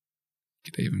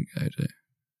 You could even go to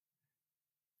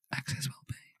Access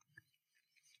Wellbeing.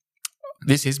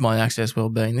 This is my Access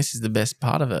Wellbeing. This is the best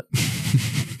part of it.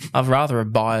 I've rather a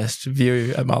biased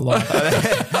view of my life.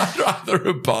 I'd rather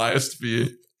a biased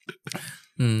view.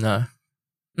 No.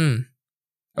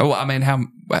 Oh, I mean, have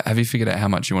you figured out how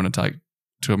much you want to take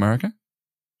to America?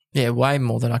 Yeah, way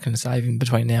more than I can save in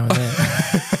between now and then.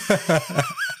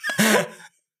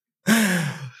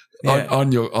 Yeah.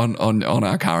 On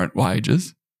our current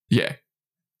wages? Yeah.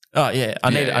 Oh yeah,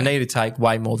 I need to take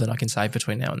way more than I can save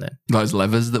between now and then. Those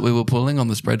levers that we were pulling on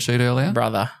the spreadsheet earlier,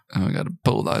 brother. Oh, we got to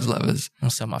pull those levers. I'll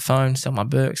sell my phone, sell my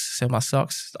books, sell my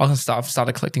socks. I've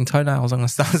started collecting toenails. I'm gonna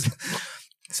start.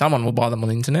 Someone will buy them on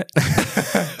the internet.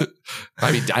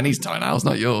 Maybe Danny's toenails,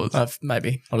 not yours.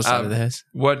 Maybe I'll just say theirs.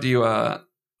 What do you? I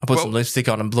put some lipstick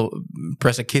on and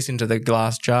press a kiss into the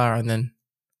glass jar, and then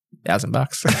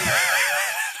 $1,000.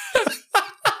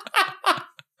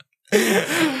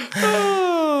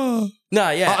 No,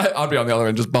 yeah. I'd be on the other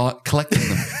end just collecting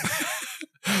them.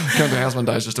 Going to House one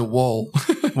day is just a wall.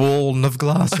 Wall of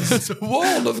glasses. It's a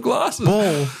wall of glasses.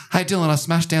 Wall. Hey, Dylan, I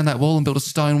smashed down that wall and built a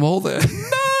stone wall there. No,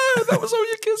 that was all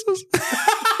your kisses.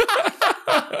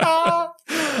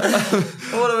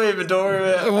 What are we even talking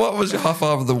about? What was your high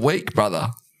five of the week, brother?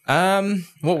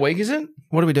 What week is it?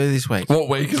 What do we do this week? What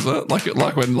week is it? Like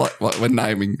when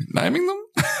naming them?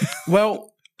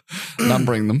 Well,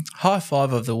 numbering them. High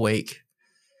five of the week.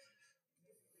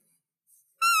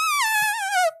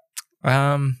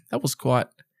 That was quite.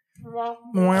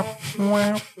 What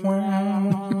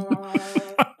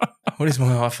is my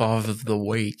high five of the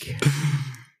week? What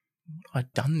have I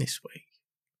done this week?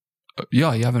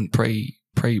 Yeah, you haven't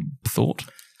pre-thought?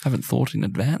 Haven't thought in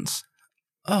advance?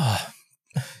 Oh,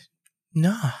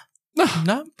 no.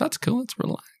 No. That's cool. It's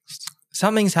relaxed.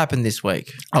 Something's happened this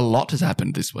week. A lot has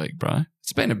happened this week, bro.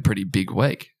 It's been a pretty big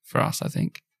week for us, I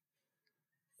think.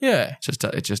 Yeah.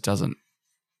 It just doesn't.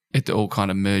 It all kind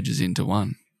of merges into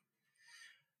one.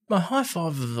 My high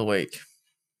five of the week.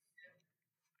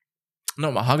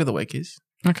 Not my hug of the week is.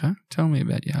 Okay. Tell me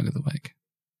about your hug of the week.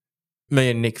 Me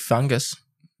and Nick Fungus,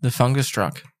 the Fungus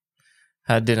Truck,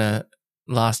 had dinner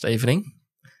last evening,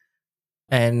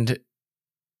 and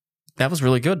that was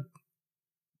really good.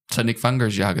 So Nick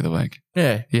Fungus is your hug of the week?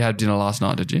 Yeah. You had dinner last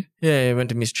night, did you? Yeah, I went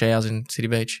to Miss Chow's in City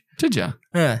Beach. Did you?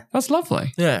 Yeah. That's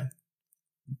lovely. Yeah.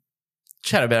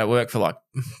 Chat about work for like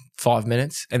 5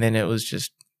 minutes, and then it was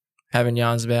just having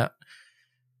yarns about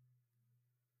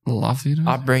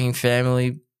upbringing,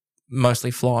 family,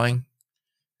 mostly flying,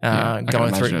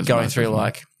 going through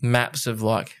like maps of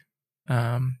like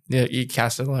you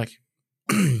casted like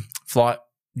flight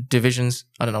divisions.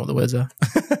 I don't know what the words are.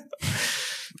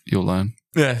 You'll learn.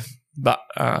 Yeah, but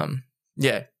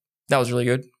yeah, that was really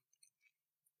good.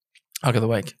 Hug of the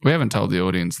week. We haven't told the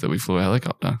audience that we flew a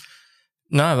helicopter.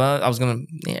 No, but I was going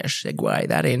to segue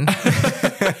that in.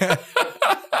 I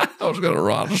was going to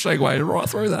segue right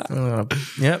through that.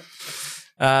 Yep.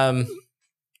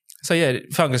 So, yeah,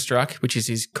 Fungus Truck, which is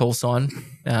his call sign.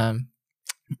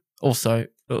 Also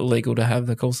illegal to have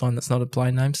the call sign that's not a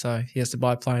plane name, so he has to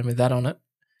buy a plane with that on it.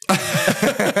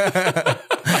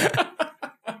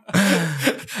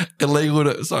 Illegal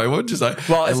to... Sorry, what did you say?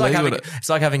 Well, it's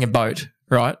like having a boat,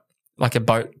 right? Like a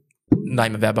boat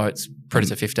name of our boat's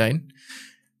Predator 15.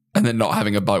 And then not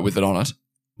having a boat with it on it.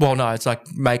 Well, no, it's like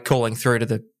calling through to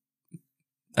the,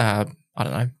 I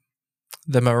don't know,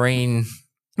 the marine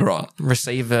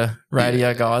receiver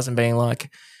radio guys and being like,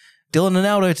 Dylan and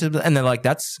Aldo, and they're like,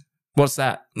 what's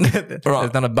that?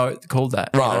 There's not a boat called that.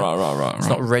 Right. It's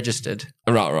not registered.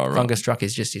 Right. Fungus Truck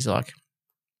is just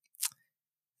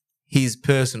his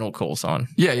personal call sign.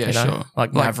 Yeah, sure.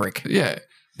 Like Maverick. Yeah.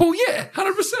 Well, yeah,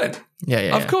 100%.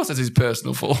 Yeah. Of course, it's his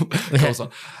personal call sign.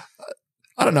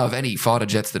 I don't know of any fighter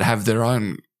jets that have their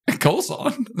own call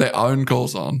sign.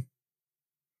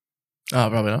 Oh,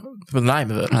 probably not. The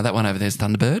name of it. No, that one over there is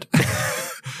Thunderbird.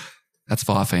 That's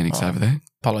Fire Phoenix over there.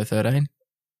 Apollo 13.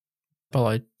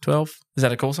 Apollo 12. Is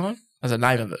that a call sign? That's the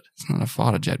name of it. It's not a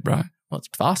fighter jet, bro. Well, it's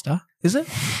faster, is it?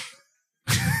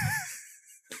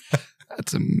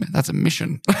 That's a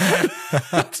mission.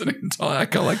 That's an entire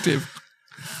collective.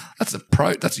 That's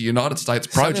a United States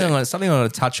project. Something I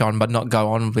want to touch on, but not go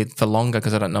on with for longer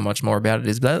because I don't know much more about it.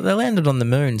 Is they landed on the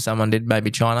moon? Someone did,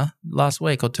 maybe China, last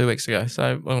week or 2 weeks ago.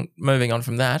 So, moving on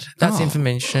from that, that's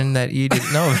information that you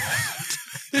didn't know.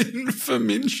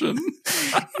 Information.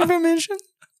 Information.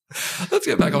 Let's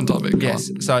get back on topic. Yes.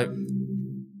 So,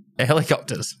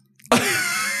 helicopters.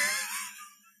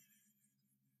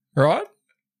 Right?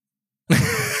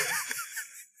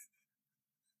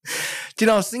 Do you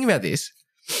know, I was thinking about this.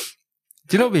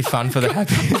 Do you know what would be fun for the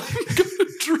happy? I'm gonna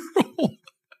drool.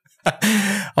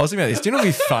 I was thinking about this. Do you know what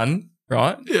would be fun,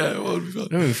 right? Yeah, what would be fun?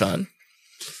 It would be fun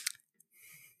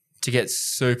to get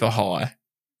super high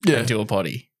and do a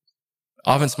potty.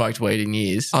 I haven't smoked weed in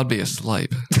years. I'd be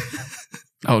asleep.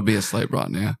 I would be asleep right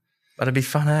now. But it'd be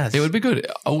fun as. It would be good.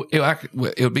 It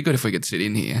would be good if we could sit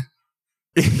in here.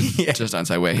 Yeah. Just don't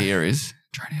say where here is.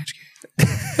 Training HQ.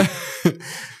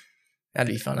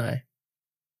 That'd be fun, eh?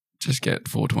 Just get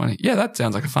 420. Yeah, that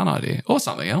sounds like a fun idea. Or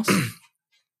something else.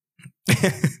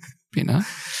 You know?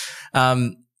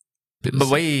 But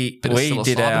we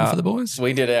did our for the boys.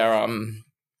 We did our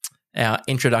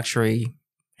introductory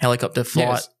helicopter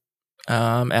flight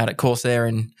out at Corsair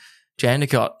in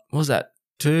Jandakot. What was that?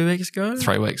 2 weeks ago?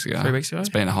 3 weeks ago. 3 weeks ago? It's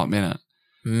been a hot minute.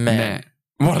 Man.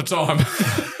 What a time.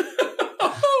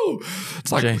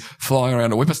 It's like flying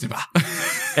around a whippersnipper.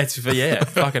 It's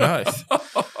fucking oath.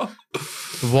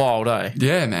 Wild, eh?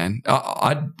 Yeah, man.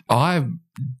 I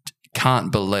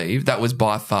can't believe that was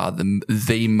by far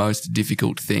the most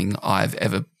difficult thing I've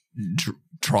ever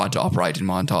tried to operate in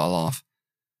my entire life.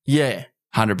 Yeah.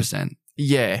 100%.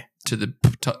 Yeah. To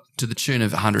the tune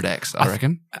of 100x, I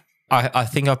reckon. I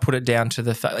think I put it down to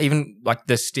the fact, even like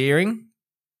the steering.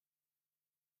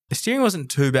 The steering wasn't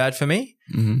too bad for me.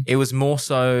 Mm-hmm. It was more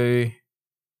so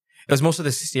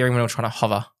the steering when I was trying to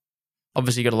hover.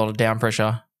 Obviously, you got a lot of down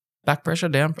pressure, back pressure,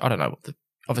 down. I don't know.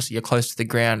 Obviously, you're close to the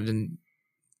ground, and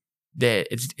there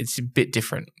it's a bit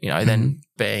different, than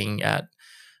being at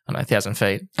 1,000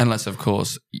 feet. Unless, of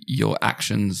course, your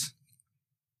actions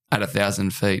at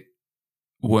 1,000 feet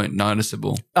weren't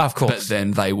noticeable. Of course. But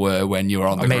then they were when you were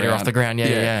on the ground. A metre off the ground,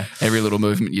 yeah. Every little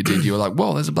movement you did, you were like,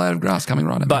 whoa, there's a blade of grass coming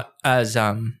right at me. But as,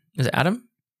 is it Adam?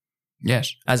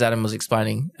 Yes. As Adam was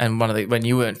explaining, and when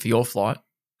you went for your flight,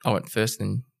 I went first,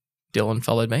 then Dylan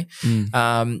followed me.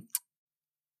 I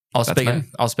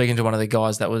was speaking to one of the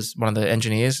guys that was one of the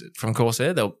engineers from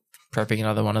Corsair. They were prepping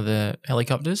another one of the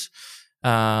helicopters,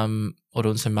 or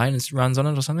doing some maintenance runs on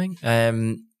it or something.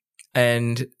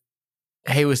 And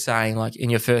he was saying, like,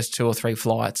 in your first 2 or 3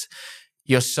 flights,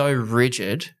 you're so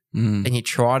rigid and you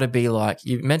try to be like,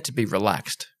 you're meant to be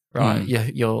relaxed, right?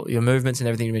 Your movements and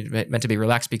everything are meant to be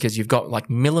relaxed because you've got like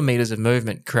millimeters of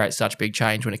movement create such big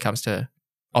change when it comes to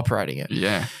operating it.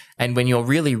 Yeah. And when you're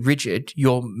really rigid,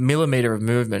 your millimeter of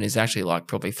movement is actually like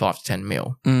probably 5 to 10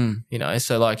 mil,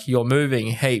 so like you're moving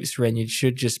heaps when you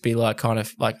should just be like kind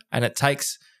of like, and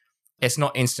it's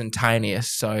not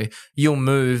instantaneous. So you'll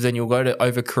move, then you'll go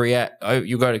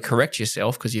to correct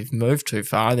yourself because you've moved too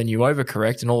far, then you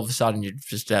overcorrect, and all of a sudden you're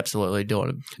just absolutely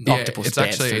doing an octopus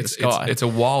dance through the sky. It's a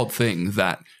wild thing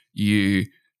that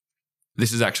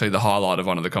this is actually the highlight of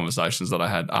one of the conversations that I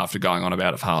had after going on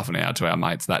about it for half an hour to our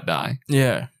mates that day.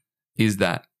 Yeah. Is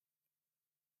that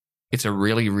it's a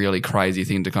really, really crazy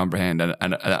thing to comprehend.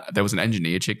 And there was an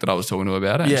engineer chick that I was talking to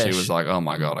about it, and she was like, oh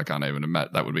my God, I can't even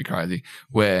imagine. That would be crazy.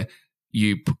 Where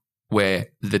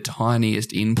the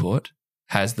tiniest input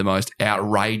has the most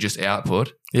outrageous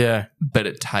output. Yeah. But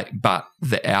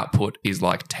the output is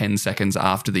like 10 seconds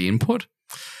after the input.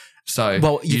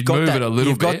 So you move it a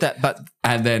little bit,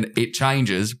 and then it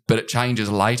changes, but it changes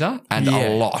later and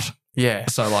a lot. Yeah.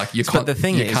 So like but the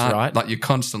thing is, right? Like you're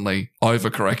constantly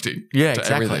overcorrecting. Yeah, to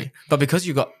exactly. everything. But because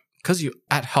you're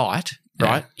at height,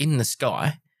 right, in the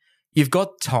sky, you've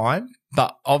got time,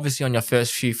 but obviously on your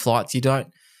first few flights, you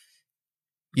don't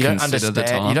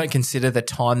understand. You don't consider the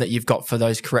time that you've got for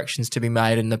those corrections to be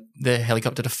made and the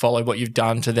helicopter to follow what you've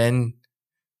done to then,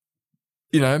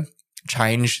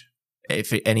 change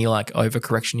if any like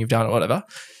overcorrection you've done or whatever.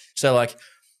 So like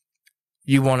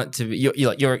you want it to be,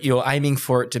 you're aiming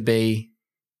for it to be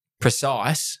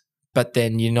precise, but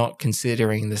then you're not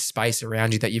considering the space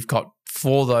around you that you've got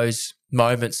for those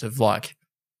moments of like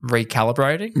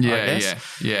recalibrating.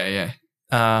 Yeah.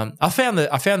 I found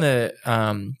the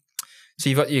so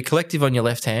you've got your collective on your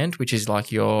left hand, which is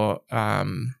like your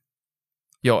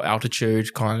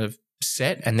altitude kind of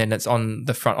set, and then it's on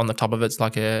the front, on the top of it's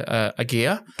like a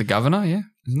gear. The governor, yeah,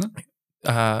 isn't it?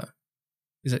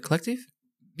 Is it collective?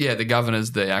 Yeah, the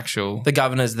governor's the actual. The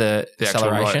governor's the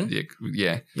acceleration.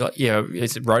 Yeah.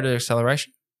 Is it rotor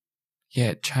acceleration? Yeah,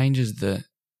 it changes the.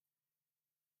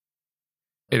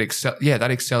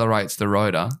 That accelerates the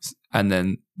rotor, and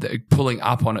then pulling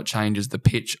up on it changes the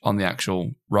pitch on the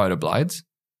actual rotor blades,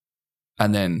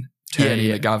 and then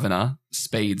turning the governor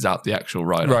speeds up the actual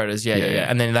rotor. Rotors, yeah.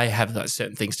 And then they have those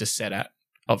certain things to set at,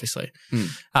 obviously.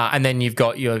 And then you've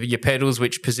got your pedals,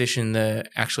 which position the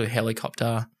actual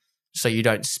helicopter so you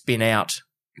don't spin out.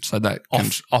 So that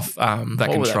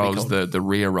controls the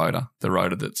rear rotor, the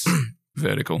rotor that's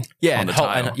vertical. Yeah, on the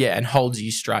tail. And holds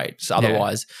you straight. So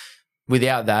otherwise,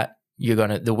 without that,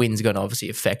 the wind's going to obviously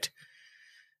affect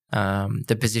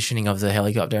the positioning of the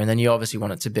helicopter, and then you obviously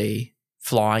want it to be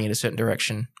flying in a certain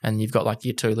direction, and you've got like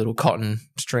your two little cotton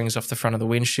strings off the front of the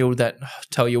windshield that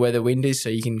tell you where the wind is, so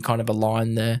you can kind of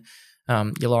align the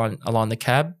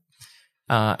cab,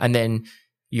 and then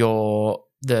is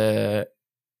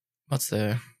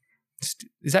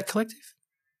that collective?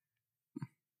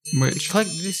 Which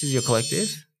this is your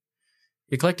collective.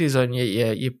 Your collective is on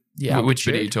your which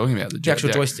bit are you talking about? The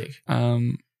actual joystick.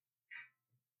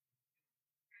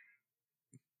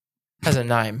 Has a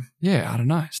name. Yeah, I don't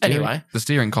know. Anyway. The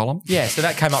steering column. Yeah, so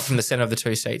that came up from the centre of the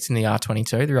two seats in the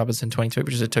R22, the Robinson 22,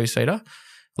 which is a two-seater,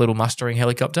 little mustering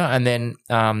helicopter. And then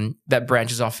that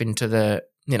branches off into the,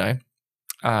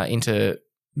 into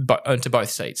both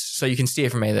seats. So you can steer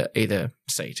from either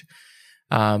seat.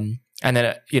 And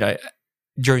then,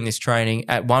 during this training,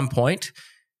 at one point,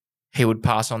 he would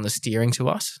pass on the steering to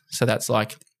us. So that's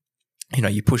like,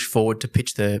 you push forward to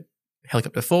pitch the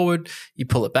helicopter forward, you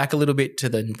pull it back a little bit to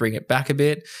then bring it back a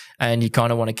bit, and you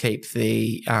kind of want to keep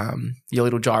the your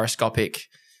little gyroscopic,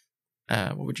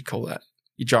 what would you call that?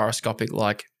 Your gyroscopic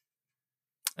like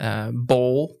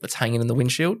ball that's hanging in the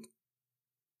windshield.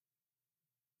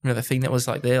 The thing that was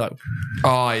like there, like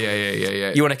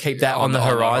You want to keep that on the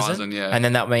horizon, and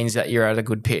then that means that you're at a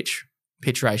good pitch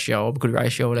ratio or good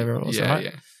ratio, whatever it was.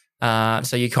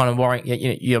 So you kind of worry,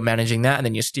 you're managing that, and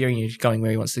then you're steering, you're going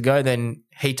where he wants to go. Then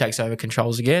he takes over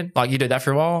controls again. Like you do that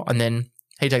for a while, and then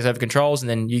he takes over controls, and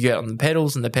then you get on the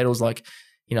pedals, and the pedals like,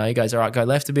 he goes, all right, go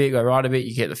left a bit, go right a bit.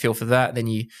 You get the feel for that. Then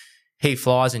he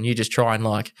flies, and you just try and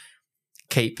like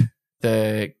keep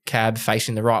the cab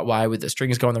facing the right way with the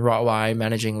strings going the right way,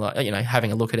 managing like,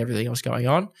 having a look at everything else going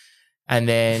on. And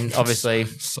then obviously,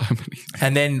 so many.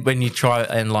 And then when you try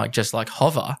and like just like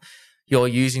hover, you're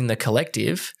using the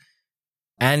collective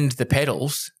and the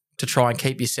pedals to try and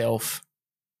keep yourself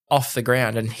off the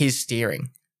ground, and he's steering,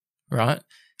 right?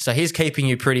 So he's keeping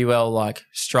you pretty well like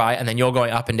straight, and then you're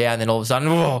going up and down, and then all of a sudden,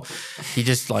 you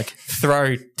just like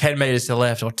throw 10 meters to the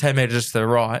left or 10 meters to the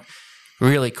right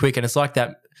really quick. And it's like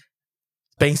that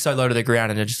being so low to the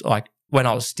ground, and it just like when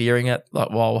I was steering it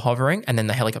like while hovering, and then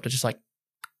the helicopter just like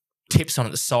tips on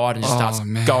at the side and just starts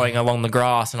going along the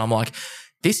grass, and I'm like,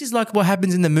 this is like what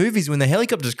happens in the movies when the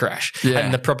helicopters crash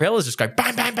and the propellers just go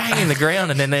bang, bang, bang in the ground,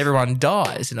 and then everyone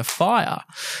dies in a fire.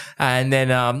 And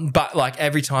then, but like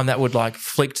every time that would like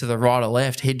flick to the right or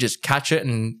left, he'd just catch it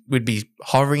and we'd be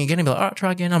hovering again and be like, all right,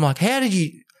 try again. I'm like,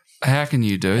 how can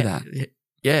you do that?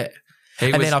 Yeah.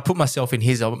 Then I put myself in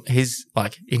his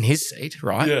like in his seat,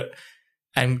 right? Yeah.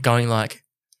 And going like,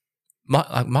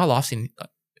 my life's in,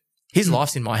 his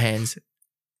life's in my hands.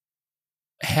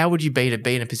 How would you be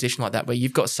in a position like that where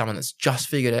you've got someone that's just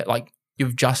figured it, like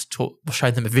you've just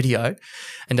showed them a video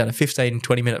and done a 15,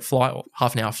 20-minute flight or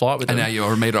half an hour flight with them. And now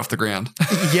you're a metre off the ground.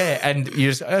 Yeah, and you're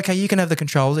just, okay, you can have the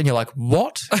controls, and you're like,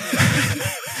 what?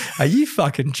 Are you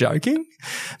fucking joking?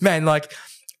 Man, like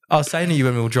I was saying to you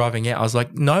when we were driving out, I was like,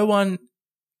 we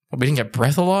didn't get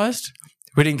breathalyzed.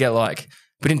 We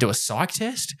didn't do a psych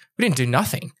test. We didn't do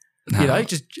nothing. No.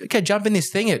 Just, okay, jump in this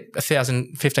thing at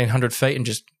 1,000, 1,500 feet and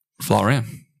just fly around.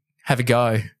 Have a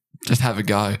go. Just have a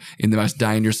go in the most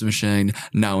dangerous machine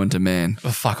known to man.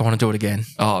 Oh, fuck, I want to do it again.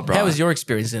 Oh, bro. How was your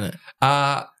experience in it?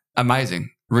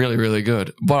 Amazing. Really, really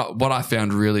good. What I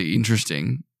found really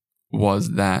interesting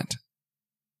was that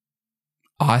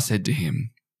I said to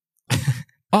him,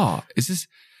 "Oh, is this?"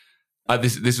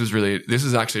 This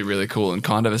was actually really cool and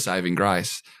kind of a saving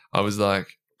grace. I was like,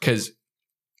 because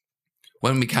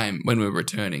when we were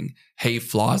returning, he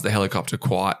flies the helicopter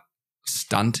quite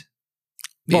stunt.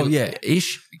 Well, yeah,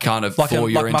 ish, kind of like for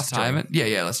your mustering. entertainment.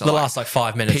 Yeah. That's The last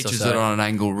 5 minutes or pitches so. it on an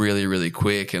angle really, really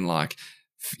quick, and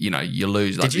you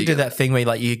lose. Did you do that thing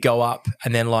where you go up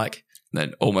and then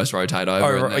then almost rotate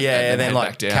over? and then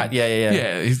back down. Yeah.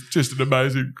 Yeah, it's just an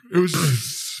amazing. It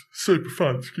was super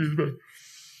fun. Excuse me.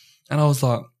 And I was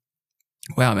like,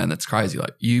 wow, man, that's crazy.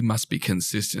 You must be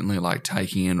consistently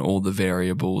taking in all the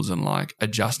variables and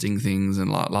adjusting things and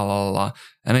la la la la.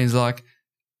 And he's like,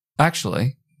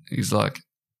 actually,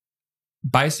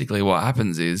 basically what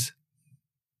happens is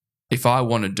if I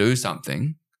want to do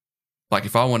something,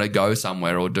 if I want to go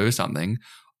somewhere or do something,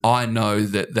 I know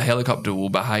that the helicopter will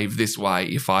behave this way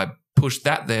if I push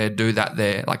that there, do that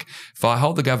there. If I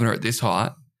hold the governor at this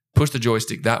height, push the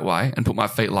joystick that way and put my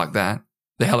feet like that,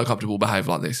 the helicopter will behave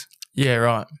like this. Yeah,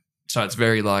 right. So it's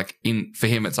very for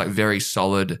him, it's very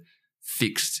solid,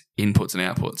 fixed inputs and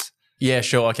outputs. Yeah,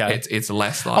 sure, okay. It's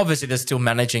less obviously they're still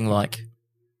managing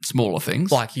smaller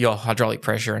things. Your hydraulic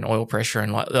pressure and oil pressure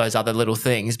and those other little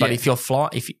things. But if you're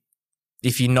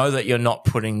if you know that you're not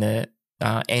putting the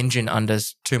engine under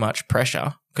too much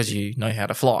pressure because you know how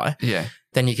to fly,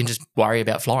 then you can just worry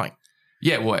about flying.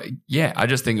 Yeah, well, yeah. I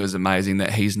just think it was amazing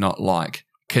that he's not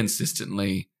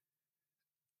consistently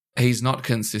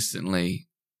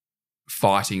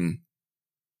fighting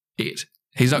it.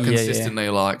 He's not consistently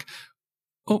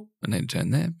oh, I need to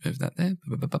turn there, move that there.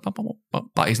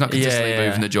 But he's not consistently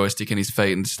moving the joystick and his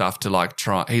feet and stuff to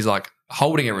try. He's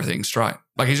holding everything straight.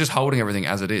 He's just holding everything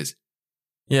as it is.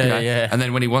 Yeah, yeah. And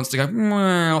then when he wants to go,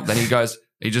 then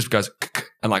he just goes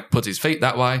and puts his feet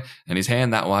that way and his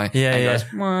hand that way. Yeah, and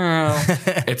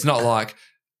goes, it's not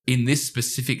in this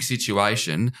specific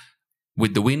situation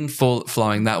with the wind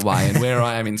flowing that way and where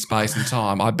I am in space and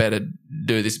time, I better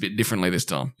do this a bit differently this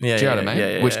time. Yeah, do you know what I mean?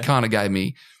 Yeah, which kind of gave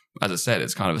me, as I said,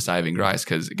 it's kind of a saving grace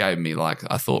because it gave me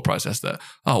a thought process that,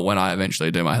 when I eventually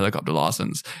do my helicopter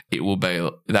license, it will be,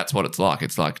 that's what it's like.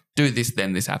 It's do this,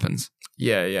 then this happens.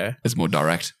 Yeah, yeah. It's more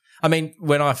direct. I mean,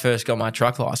 when I first got my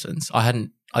truck license, I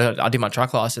did my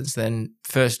truck license, then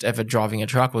first ever driving a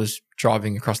truck was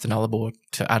driving across the Nullarbor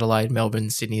to Adelaide, Melbourne,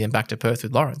 Sydney, and back to Perth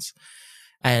with Lawrence.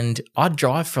 And I'd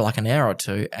drive for an hour or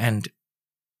two and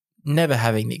never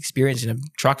having the experience in a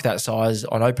truck that size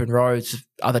on open roads,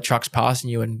 other trucks passing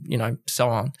you and, so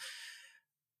on.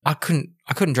 I couldn't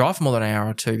drive for more than an hour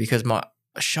or two because my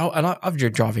shoulder, and I've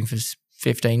been driving for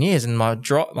 15 years and my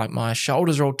my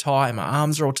shoulders are all tight, my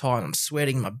arms are all tight, I'm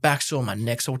sweating, my back's sore, my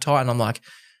neck's all tight. And I'm like,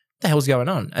 what the hell's going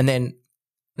on? And then,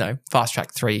 fast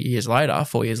track 4 years later,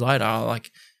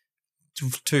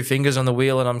 two fingers on the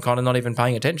wheel and I'm kind of not even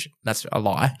paying attention. That's a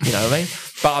lie, you know what I mean?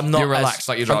 But I'm not. You're relaxed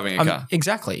you're driving a car.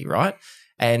 Exactly, right?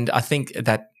 And I think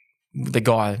that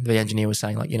the engineer was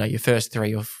saying your first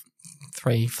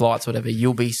three flights, whatever,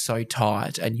 you'll be so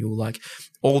tight and you'll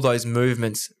all those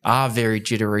movements are very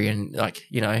jittery and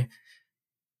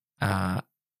are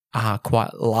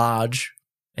quite large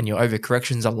and your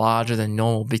overcorrections are larger than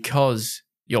normal because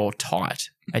you're tight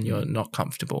and you're not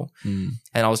comfortable. And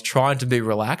I was trying to be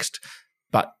relaxed,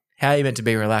 but how are you meant to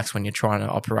be relaxed when you're trying to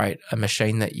operate a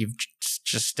machine that you've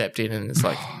just stepped in and it's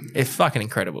it's fucking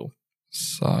incredible.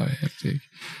 So hectic.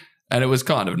 And it was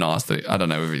kind of nice that, I don't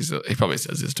know if he probably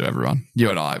says this to everyone. You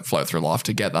and I flow through life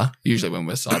together. Usually when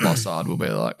we're side by side, we'll be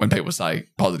when people say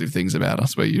positive things about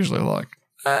us, we're usually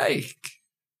hey,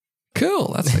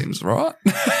 cool, that seems right.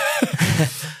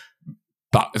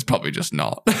 But it's probably just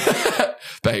not.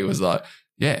 But he was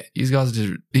yeah, you guys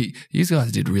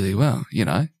did really well,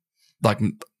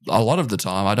 a lot of the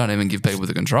time I don't even give people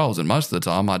the controls and most of the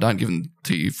time I don't give them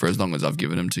to you for as long as I've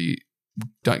given them to you.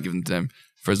 Don't give them to them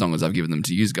for as long as I've given them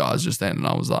to you guys just then. And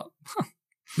I was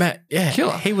Matt, yeah.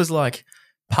 Killer. He was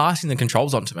passing the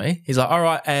controls on to me. He's all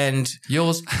right, and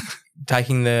yours.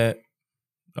 Taking I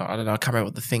don't know, I can't remember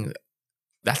what the thing,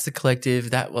 that's the collective,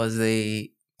 that was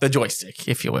the joystick,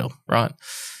 if you will, right?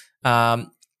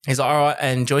 He's all right,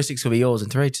 and joysticks will be yours in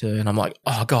 3, 2. And I'm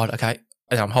oh God, okay.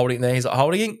 And I'm holding it there. He's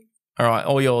holding it? All right,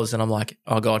 all yours. And I'm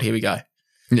oh God, here we go.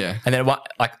 Yeah. And then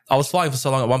I was flying for so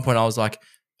long at one point, I was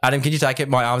Adam, can you take it?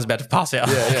 My arm's about to pass out.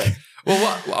 Yeah.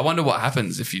 Well, I wonder what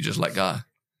happens if you just let go.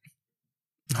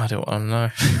 I don't want to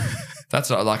know. That's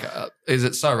is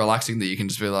it so relaxing that you can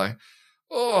just be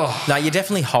oh. No, you're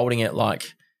definitely holding it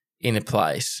in a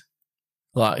place.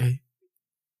 I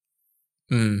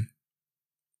don't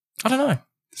know.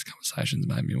 this conversation's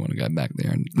made me want to go back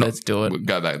there and Let's do it.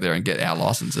 Go back there and get our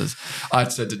licenses. I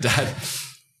said to Dad,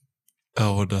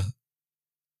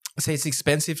 See, it's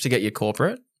expensive to get your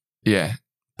corporate, yeah.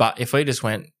 but if we just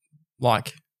went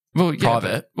like Well, yeah,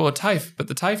 private. but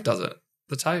the TAFE does it.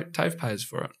 The TAFE pays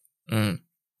for it.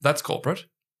 That's corporate.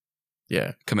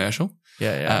 Yeah. Commercial.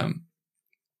 Yeah. I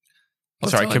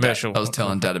was Sorry, telling commercial. Dad, I was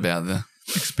telling Dad about the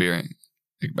experience.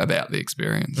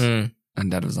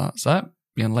 And Dad was like, so,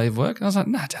 you going to leave work? And I was like,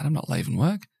 nah, Dad, I'm not leaving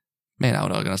work. Me and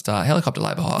Aldo are going to start helicopter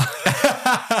labour hire.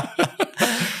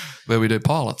 Where we do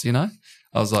pilots, you know?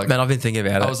 I was like, Man, I've been thinking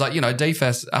about it. I was like,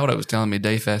 DFS, Aldo was telling me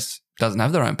DFS doesn't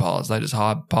have their own pilots. They just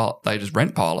they just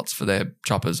rent pilots for their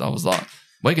choppers. I was like,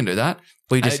 we can do that.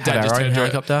 We just have our own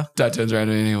helicopter. Dad turns around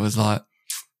to me and he was like,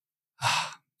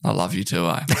 I love you too,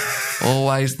 eh?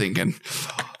 Always thinking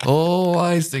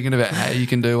about how you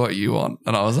can do what you want.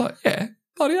 And I was like, yeah,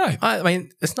 bloody hell. I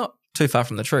mean, it's not too far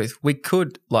from the truth. We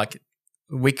could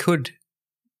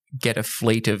get a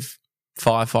fleet of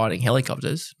firefighting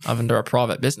helicopters under a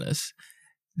private business.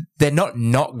 They're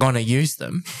not going to use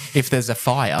them if there's a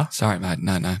fire. Sorry, mate.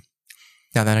 No. No.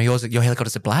 Your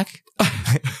helicopters are black?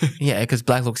 Yeah, because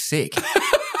black looks sick.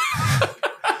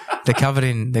 They're covered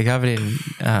in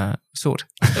soot.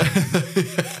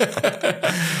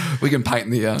 We can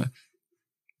paint the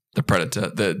predator,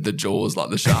 the jaws like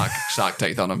the shark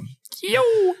teeth on them. Yo.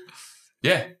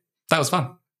 Yeah, that was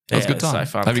fun. That was a good time.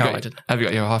 So fun. Have you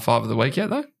got your high five of the week yet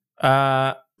though?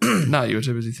 No, you were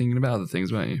too busy thinking about other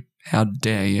things, weren't you? How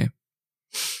dare you?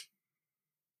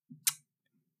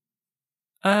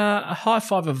 A high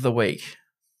five of the week.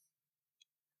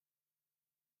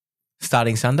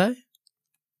 Starting Sunday?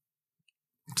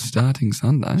 Starting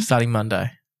Sunday? Starting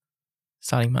Monday.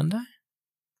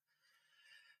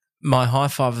 My high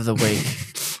five of the week.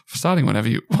 Starting whenever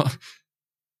you want.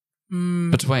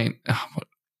 Between.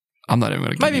 I'm not even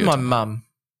going to give maybe you my mum.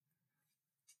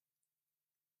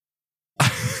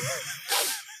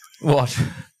 What?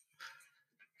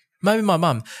 Maybe my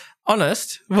mum.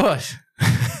 Honest? What?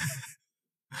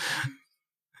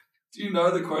 Do you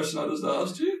know the question I just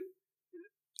asked you?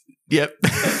 Yep.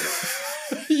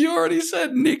 You already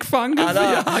said Nick Fungus for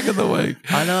your hug of the week.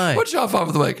 I know. What's your high five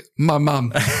of the week? My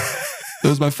mum. It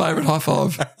was my favourite high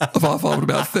five. I've high fived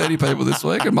about 30 people this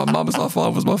week, and my mum's high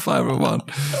five was my favourite one.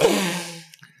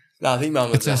 No, I think mum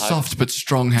was It's her soft but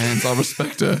strong hands. I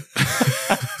respect her.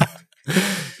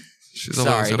 She's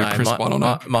always got a crisp one on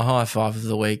her. My high five of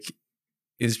the week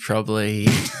is probably...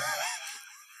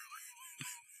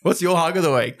 What's your hug of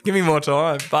the week? Give me more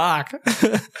time. Fuck.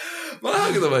 My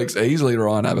hug of the week's easily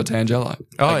Ryan Abertangelo.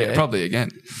 Oh, yeah. Probably again.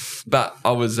 But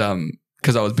I was,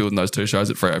 because I was building those two shows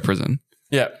at Freo Prison.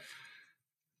 Yeah.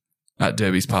 At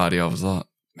Derby's party, I was like,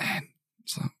 man,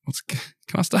 so can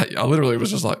I start? I literally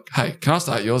was just like, hey, can I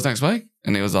start yours next week?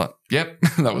 And he was like, yep,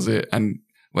 that was it. And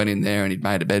went in there and he'd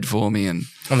made a bed for me. And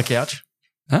on the couch?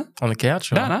 Huh? On the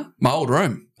couch? Or? No. My old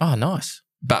room. Oh, nice.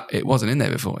 But it wasn't in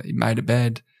there before. He made a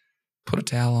bed, put a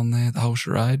towel on there, the whole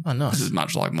charade. Oh, nice. This is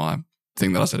much like my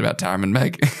thing that I said about Taram and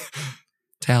Meg.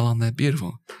 Towel on there,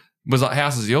 beautiful. It was like,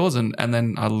 house is yours. And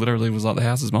then I literally was like, the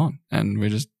house is mine. And we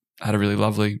just had a really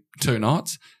lovely 2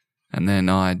 nights. And then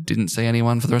I didn't see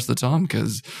anyone for the rest of the time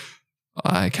because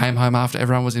I came home after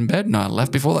everyone was in bed and I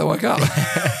left before they woke up.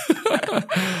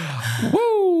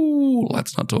 Woo!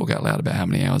 Let's not talk out loud about how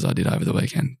many hours I did over the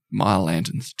weekend. My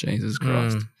lanterns, Jesus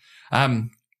Christ.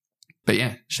 But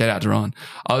yeah, shout out to Ryan.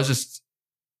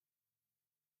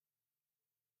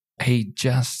 He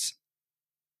just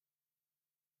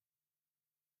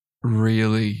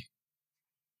really,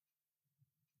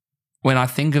 when I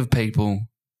think of people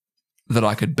that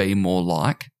I could be more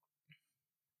like,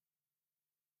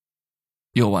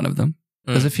 you're one of them.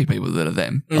 There's a few people that are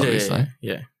them, obviously.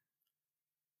 Yeah.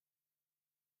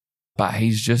 But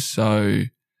he's just so,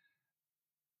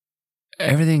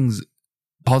 everything's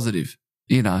positive,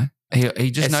 you know.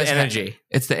 He just it's knows the energy.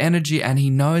 It's the energy, and he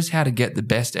knows how to get the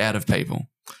best out of people.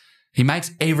 He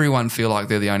makes everyone feel like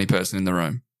they're the only person in the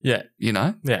room. Yeah. You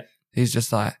know? Yeah. He's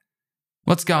just like,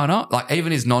 what's going on? Like,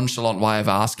 even his nonchalant way of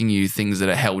asking you things that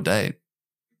are hell deep.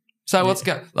 So what's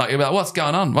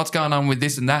going on? What's going on with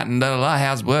this and that and blah, blah, blah.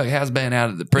 How's work? How's being out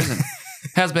of the prison?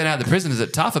 How's being out of the prison? Is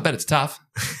it tough? I bet it's tough.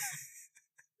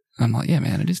 I'm like, yeah,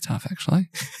 man, it is tough actually.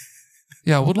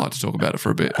 Yeah, I would like to talk about it for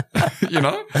a bit. You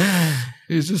know?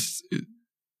 He's just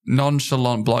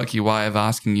nonchalant blokey way of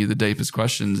asking you the deepest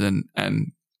questions and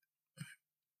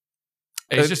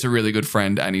he's just a really good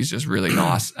friend and he's just really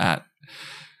nice at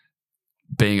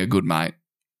being a good mate.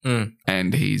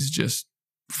 And he's just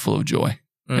full of joy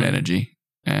and energy,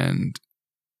 and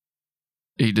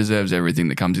he deserves everything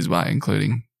that comes his way,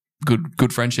 including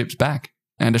good friendships back.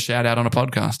 and a shout out on a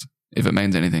podcast if it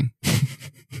means anything.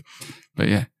 But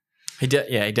yeah. He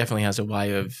definitely has a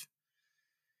way of.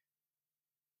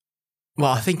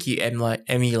 Well, I think you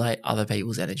emulate other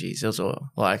people's energies as well.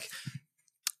 Like,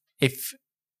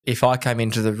 if I came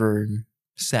into the room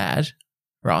sad,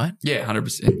 right? Yeah,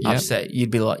 100%. Yeah. Upset,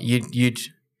 you'd be like, you'd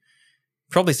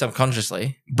probably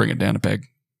subconsciously bring it down a peg,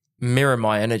 mirror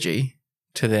my energy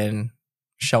to then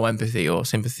show empathy or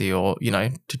sympathy or,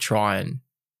 to try and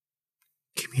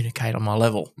communicate on my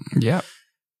level. Yeah.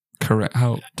 Correct.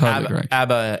 Oh, totally correct.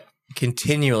 Abba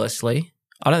continuously.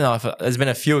 I don't know if there's been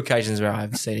a few occasions where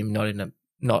I've seen him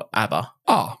not ABBA.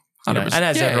 Oh, 100%. And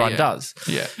as everyone does.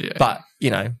 Yeah, yeah. But,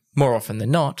 more often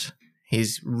than not, he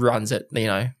runs it,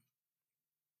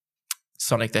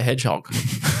 Sonic the Hedgehog.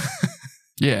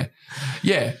 Yeah.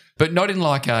 Yeah. But not in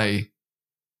like an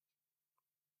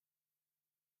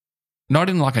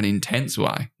intense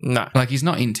way. No. Like he's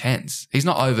not intense. He's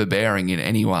not overbearing in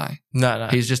any way. No.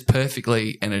 He's just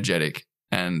perfectly energetic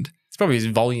and it's probably his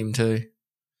volume too.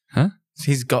 Huh?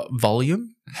 He's got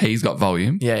volume? He's got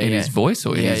volume in his voice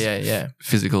or in his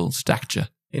physical stature?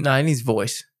 No, in his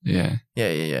voice. Yeah.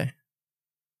 Yeah.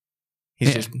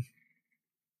 He's just...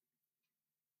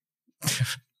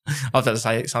 I was about to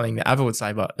say something that Abba would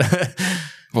say, but...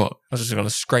 What? I was just going to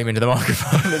scream into the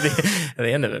microphone at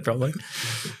the end of it, probably.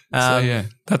 Nice.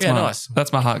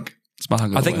 That's my hug. It's my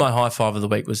hug. I think my high five of the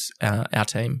week was our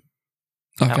team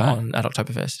on at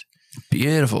Oktoberfest.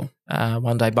 Beautiful.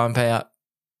 One day bump out.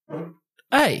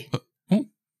 Hey.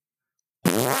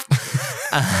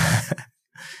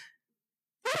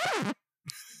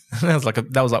 That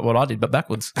was like what I did, but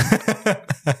backwards.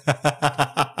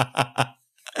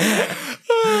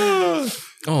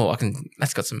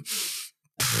 That's got some.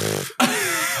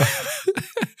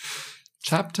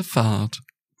 Chapter fart.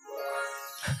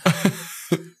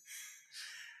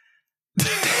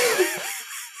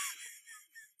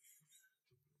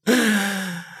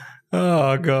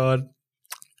 Oh God.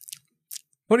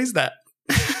 What is that?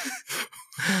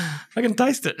 I can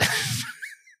taste it.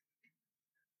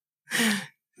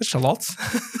 The shallots.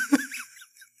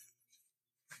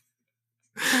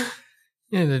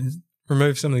 To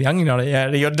remove some of the onion out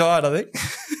of your diet, I think.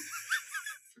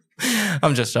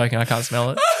 I'm just joking. I can't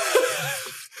smell it.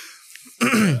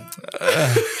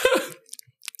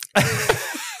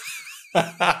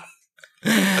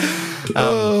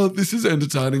 This is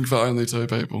entertaining for only two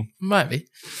people. Maybe.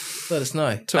 Let us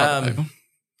know. Two other people.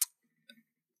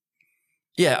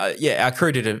 Yeah, our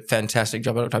crew did a fantastic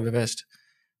job at Oktoberfest.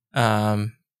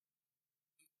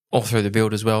 All through the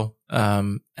build as well.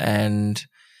 And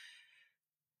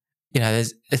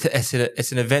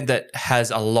it's an event that has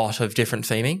a lot of different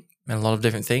theming and a lot of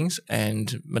different things,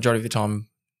 and majority of the time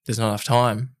there's not enough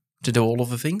time to do all of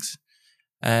the things.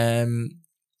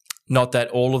 Not that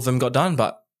all of them got done,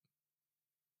 but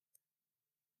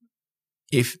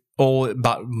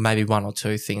maybe one or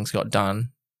two things got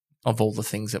done of all the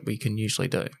things that we can usually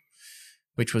do,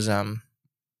 which was I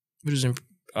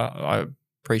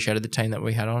appreciated the team that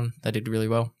we had on. They did really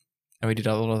well, and we did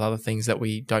a lot of other things that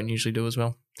we don't usually do as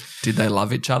well. Did they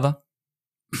love each other?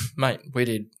 Mate, we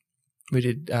did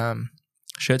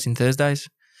shirts in Thursdays.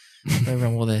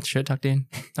 Everyone wore their shirt tucked in.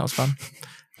 That was fun.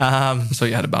 So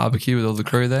you had a barbecue with all the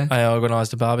crew there? I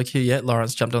organised a barbecue, yeah.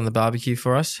 Lawrence jumped on the barbecue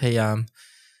for us. He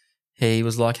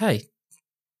was like, hey,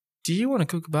 do you want me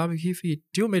to cook a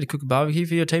barbecue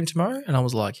for your team tomorrow? And I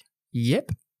was like, yep.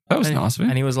 That was nice of him.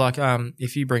 And he was like,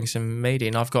 if you bring some meat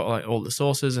in, I've got like all the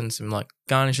sauces and some like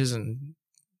garnishes and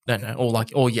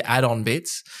all your add-on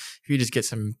bits. If you just get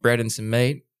some bread and some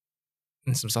meat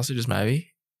and some sausages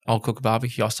maybe, I'll cook a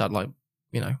barbecue. I'll start like,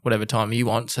 whatever time you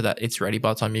want so that it's ready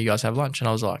by the time you guys have lunch. And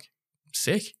I was like,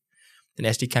 sick. Then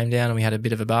Esty came down and we had a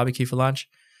bit of a barbecue for lunch.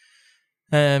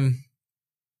 That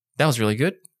was really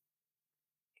good.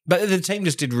 But the team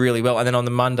just did really well. And then on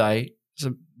the Monday,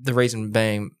 so the reason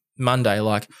being Monday,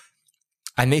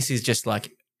 and this is just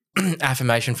like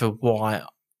affirmation for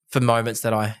moments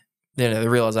that the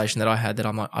realization that I had that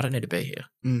I'm like, I don't need to be here.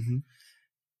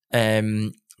 Mm-hmm.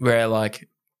 Where like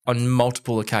on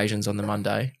multiple occasions on the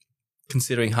Monday,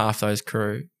 considering half those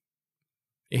crew,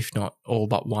 if not all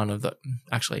but one of them,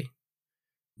 actually,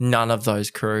 none of those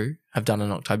crew have done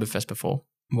an Oktoberfest before.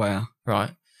 Wow.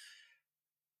 Right.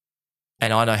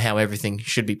 And I know how everything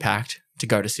should be packed to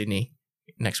go to Sydney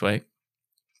next week.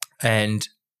 And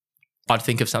I'd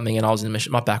think of something and I was in the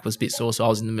mission. My back was a bit sore, so I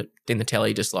was in the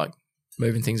telly just like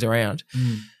moving things around.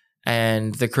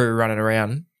 And the crew were running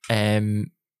around and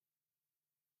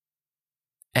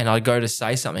I'd go to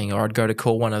say something or I'd go to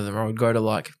call one of them or I'd go to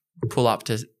like pull up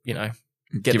to,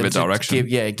 give a direction.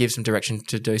 Give some direction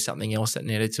to do something else that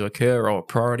needed to occur or a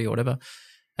priority or whatever.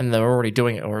 and they were already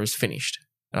doing it or it was finished.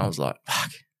 And I was like,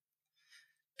 fuck.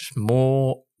 Just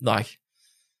more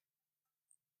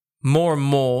and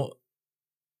more,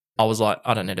 I was like,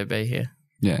 I don't need to be here.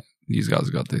 Yeah, you guys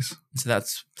got this. So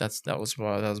that was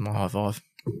my high five.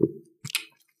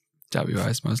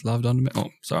 WA's most loved on-demand. Oh,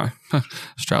 sorry.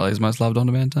 Australia's most loved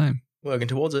on-demand team. Working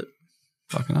towards it.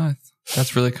 Fucking oath.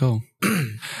 That's really cool.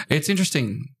 It's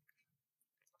interesting.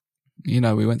 You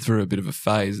know, we went through a bit of a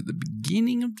phase at the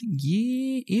beginning of the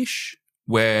year-ish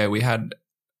where we had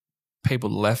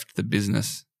people left the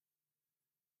business.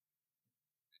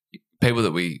 People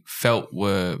that we felt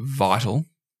were vital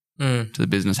to the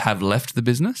business have left the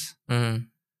business.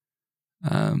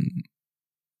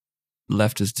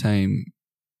 Left his team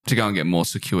to go and get more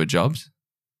secure jobs.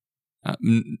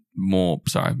 More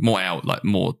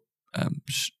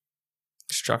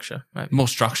Structure. Maybe. More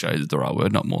structure is the right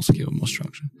word, not more secure, more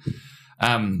structure.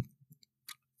 And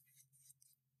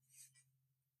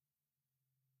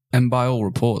by all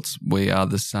reports, we are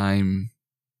the same,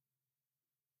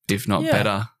 if not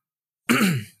better.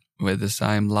 We're the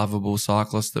same lovable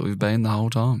cyclists that we've been the whole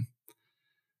time.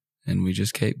 And we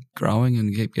just keep growing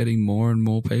and keep getting more and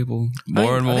more people,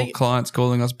 more clients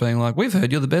calling us being like, we've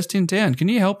heard you're the best in town. Can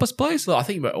you help us, please? Look, I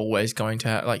think we're always going to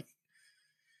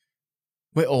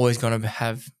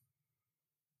have,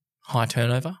 high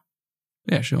turnover.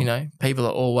 Yeah, sure. You know, people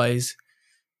are always,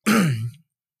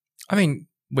 I mean,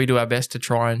 we do our best to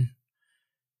try and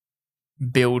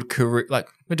build career,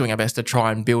 we're doing our best to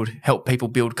try and help people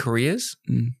build careers.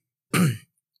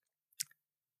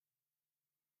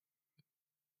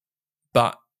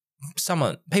 But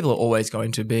people are always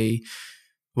going to be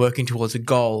working towards a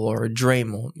goal or a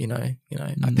dream or, a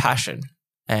passion.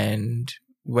 And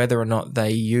whether or not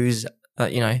they use,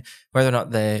 whether or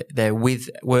not they're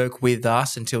work with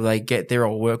us until they get there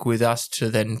or work with us to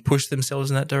then push themselves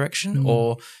in that direction.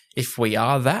 Or if we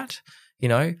are that,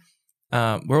 we're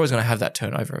always going to have that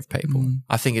turnover of people.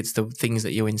 I think it's the things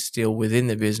that you instill within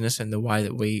the business and the way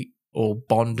that we all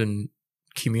bond and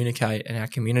communicate in our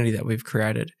community that we've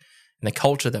created and the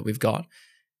culture that we've got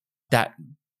that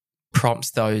prompts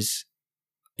those,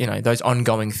 those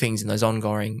ongoing things and those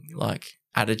ongoing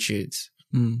attitudes,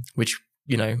 which,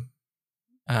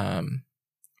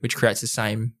 which creates the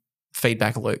same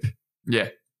feedback loop. Yeah.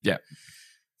 Yeah.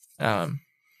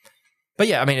 But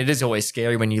yeah, I mean, it is always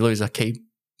scary when you lose a key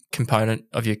component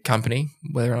of your company,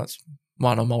 whether or not it's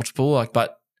one or multiple,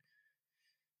 but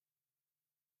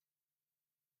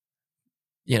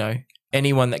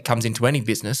anyone that comes into any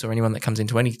business or anyone that comes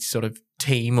into any sort of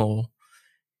team or,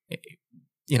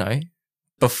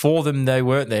 before them they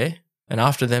weren't there and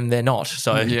after them they're not.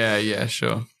 So yeah,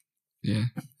 sure. Yeah.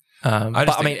 High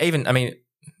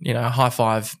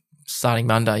five starting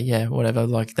Monday, yeah, whatever.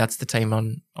 That's the team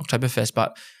on Oktoberfest,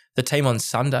 but the team on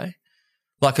Sunday,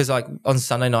 because on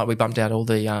Sunday night we bumped out all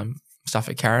the stuff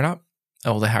at Carron Up,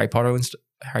 all the Harry Potter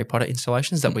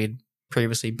installations that we'd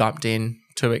previously bumped in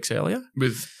 2 weeks earlier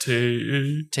with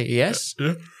TES.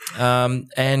 Yeah.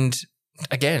 And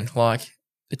again,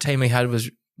 the team we had was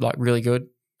really good.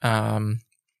 We're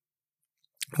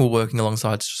working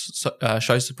alongside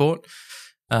show support,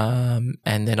 and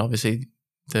then obviously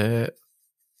the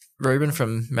Ruben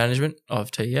from management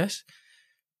of TES.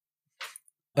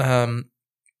 And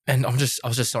I was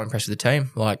just so impressed with the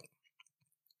team. We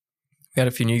had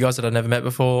a few new guys that I'd never met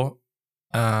before,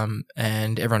 and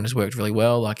everyone just worked really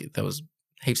well. There was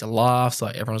heaps of laughs.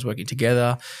 Everyone was working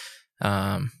together.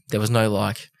 There was no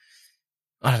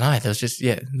I don't know. There was just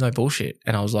no bullshit.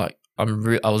 And I was I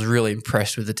was really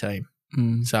impressed with the team.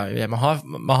 So yeah, my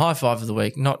high five of the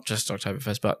week, not just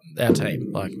Oktoberfest, but our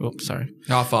team.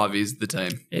 High five is the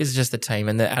team. It's just the team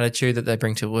and the attitude that they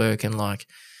bring to work, and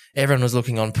everyone was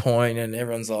looking on point, and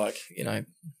everyone's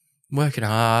working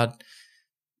hard,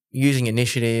 using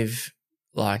initiative.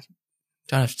 Don't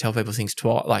have to tell people things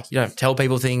twice. You don't have to tell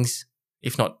people things,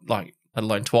 if not let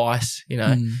alone twice.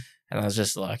 And I was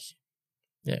just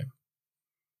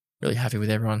really happy with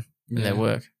everyone and their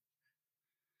work.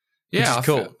 Yeah,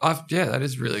 cool. That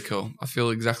is really cool. I feel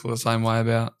exactly the same way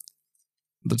about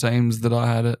the teams that I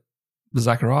had at the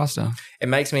Zachariah stuff. It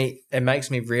makes me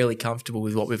really comfortable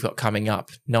with what we've got coming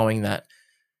up, knowing that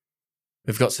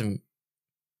we've got some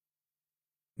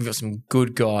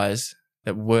good guys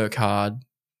that work hard,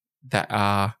 that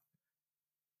are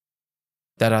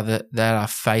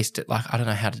faced at I don't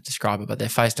know how to describe it, but they're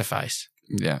face to face.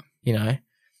 Yeah.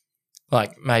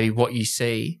 Maybe what you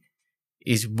see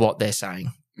is what they're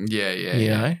saying. Yeah.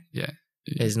 Yeah.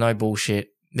 There's no bullshit.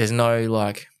 There's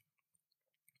no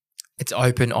it's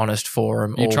open, honest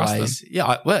forum. You always. trust them.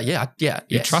 Yeah.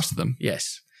 You trust them.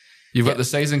 Yes. You've got the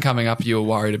season coming up. You were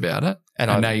worried about it,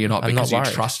 and now you're not because you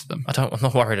trust them. I'm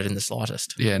not worried in the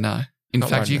slightest. Yeah, no. In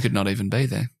fact, you could not even be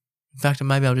there. In fact,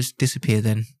 maybe I'll just disappear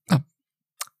then. Oh.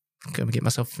 I'm going to get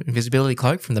myself an invisibility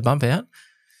cloak from the bump out.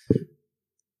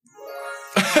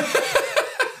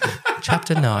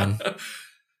 Chapter 9.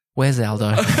 Where's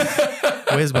Aldo?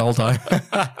 Where's Waldo?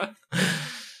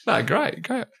 No, great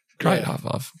high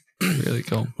five. Really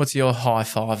cool. What's your high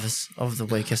fives of the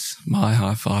weakest? My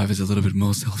high five is a little bit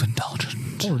more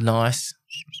self-indulgent. Oh, nice.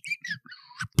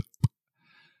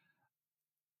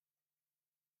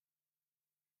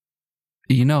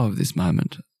 You know of this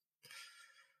moment.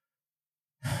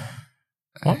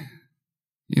 What?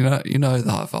 You know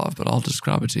the high five, but I'll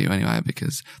describe it to you anyway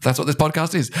because that's what this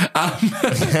podcast is.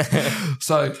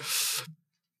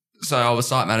 So I was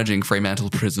site managing Fremantle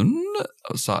Prison.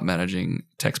 I was site managing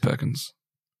Tex Perkins,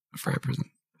 Freo Prison,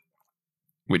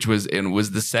 which was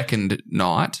the second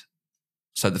night.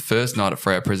 So the first night at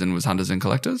Freo Prison was Hunters and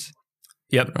Collectors.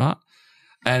 Yep. Right.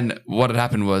 And what had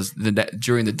happened was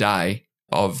during the day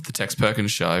of the Tex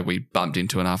Perkins show, we bumped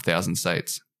into 1,500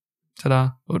 seats.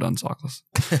 Ta-da. Well done, cyclists.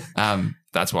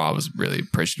 That's why I was really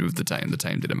appreciative of the team. The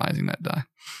team did amazing that day.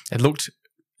 It looked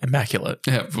immaculate.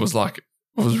 Yeah, I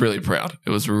was really proud.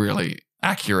 It was really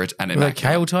accurate and Were they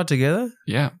immaculate. cable tied together?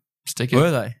 Yeah. Sticky.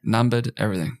 Were they? Numbered,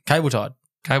 everything. Cable tied?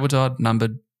 Cable tied,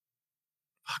 numbered.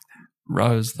 Fuck that.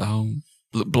 Rows, the whole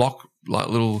block, like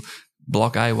little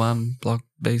block A1, block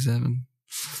B7.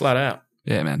 Flat out.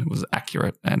 Yeah, man. It was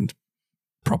accurate and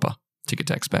proper. Ticket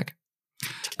tax back.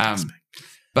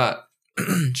 But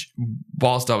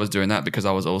whilst I was doing that, because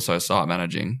I was also site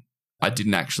managing, I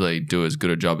didn't actually do as good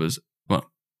a job as,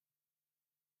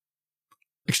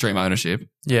 extreme ownership.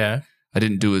 Yeah. I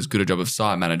didn't do as good a job of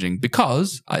site managing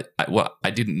because I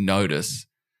didn't notice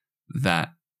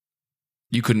that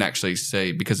you couldn't actually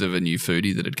see, because of a new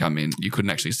foodie that had come in, you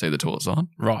couldn't actually see the toilets on.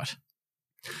 Right.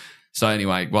 So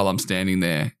anyway, while I'm standing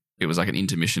there, it was like an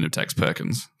intermission of Tex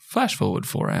Perkins. Flash forward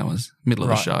 4 hours, middle of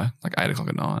the show, like 8 o'clock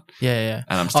at night. Yeah.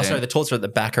 And I'm standing. Sorry, the toilets are at the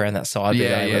back around that side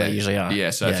bit, where they usually are.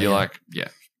 Yeah, so if you're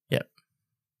Yep.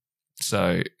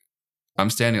 So I'm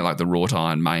standing at like the wrought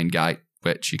iron main gate,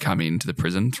 which you come into the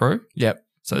prison through. Yep.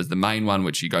 So there's the main one,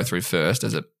 which you go through first,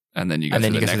 and then you go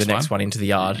through the next one into the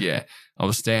yard. Yeah. I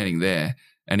was standing there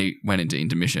and he went into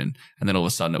intermission, and then all of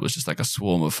a sudden it was just like a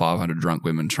swarm of 500 drunk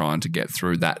women trying to get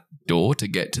through that door to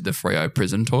get to the Freo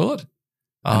prison toilet.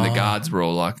 And the guards were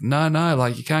all like, no,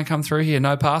 like you can't come through here,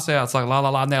 no pass outs, like la la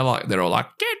la. And they're all like,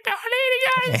 get down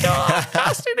here to go, I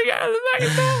need to go to the back of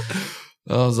the door.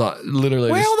 I was like,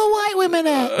 literally, where are all the white women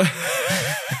at?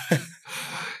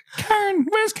 Karen,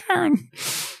 where's Karen?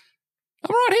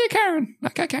 I'm right here, Karen.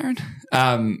 Okay, Karen.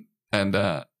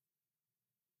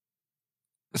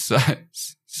 So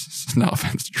no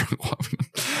offense to drunk white women.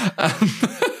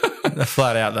 They're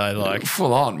flat out though, like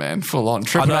full on, man, full on,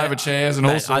 tripping over chairs and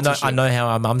all sorts of shit. I know how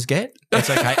our mums get. It's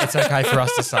okay. It's okay for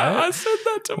us to say it. I said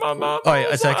that to my mum. Oh,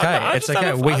 it's okay. It's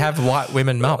okay. We have white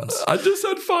women mums. I just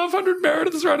had 500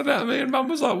 Merediths running at me, and mum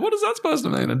was like, "What is that supposed to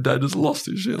mean?" And dad just lost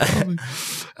his shit.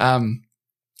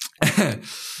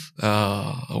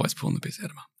 Always pulling the piss out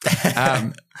of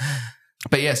mum.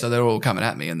 But yeah, so they're all coming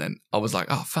at me, and then I was like,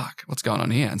 "Oh fuck, what's going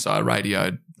on here?" And so I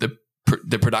radioed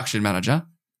the production manager.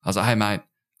 I was like, "Hey mate,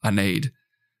 I need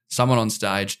someone on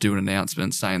stage do an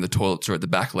announcement saying the toilets are at the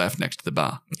back left next to the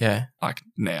bar." Yeah. Like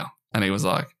now. And he was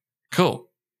like, cool.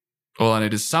 All I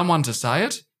need is someone to say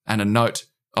it and a note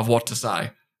of what to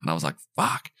say. And I was like,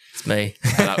 fuck. It's me.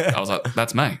 And I was like,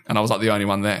 that's me. And I was like the only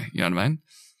one there. You know what I mean?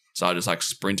 So I just like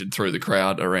sprinted through the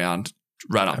crowd ran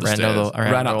up the stairs.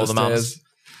 Ran up the stairs.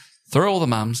 Through all the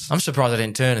mums. I'm surprised I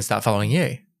didn't turn and start following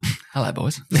you. Hello,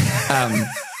 boys.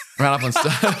 Ran up on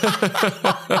stage.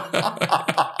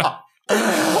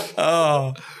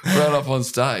 Ran up on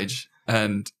stage,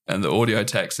 and the audio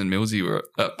techs and Millsy were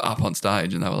up on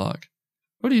stage, and they were like,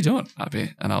 "What are you doing up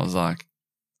here?" And I was like,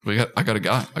 I got to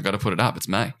go. I got to put it up. It's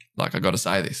me. Like, I got to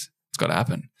say this. It's got to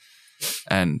happen."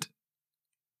 And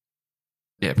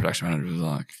yeah, production manager was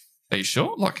like, "Are you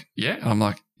sure?" Like, yeah. And I'm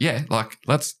like, "Yeah. Like,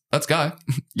 let's go."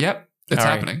 Yep. It's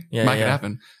happening. Make it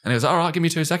happen. And he was like, all right, give me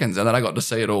 2 seconds. And then I got to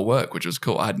see it all work, which was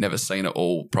cool. I had never seen it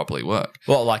all properly work.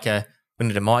 Well, like we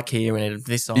need a mic here, we need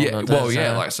this on. Yeah,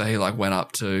 like so he like went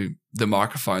up to the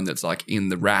microphone that's like in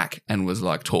the rack and was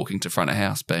like talking to front of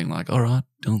house, being like, all right,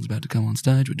 Dylan's about to come on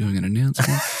stage. We're doing an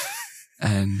announcement.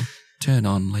 And turn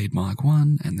on lead mic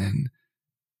 1 and then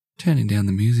turning down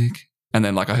the music. And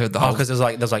then like I heard the whole... because there's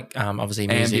like obviously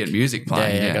music. Ambient music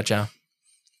playing. Yeah, gotcha.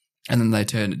 And then they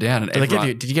turned it down. And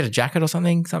did you get a jacket or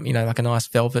something? Something, like a nice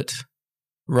velvet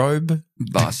robe?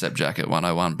 Bicep jacket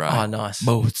 101, bro. Oh, nice.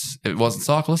 Well, it wasn't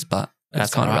cyclist, but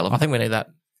It's kind of all right. relevant. I think we need that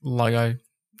logo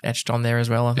etched on there as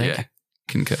well, I think. Yeah,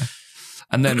 concur.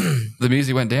 And then the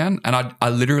music went down, and I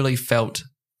literally felt,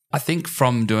 I think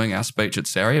from doing our speech at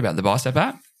Sari about the bicep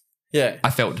app, Yeah. I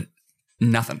felt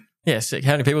nothing. Yeah, sick.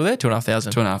 How many people were there?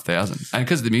 2,500. 2,500. And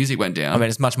because the music went down. I mean,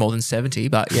 it's much more than 70,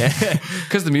 but yeah.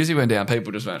 Because the music went down,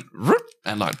 people just went "Roop,"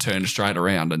 and like turned straight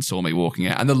around and saw me walking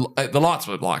out. And the lights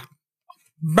were like,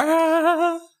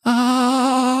 bah,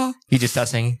 ah. You just start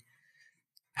singing,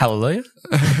 hallelujah.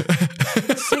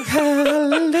 Sing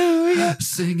hallelujah.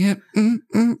 Sing it.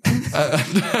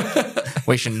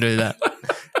 We shouldn't do that.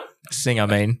 Sing, I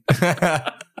mean.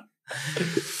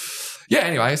 Yeah,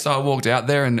 anyway, so I walked out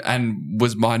there and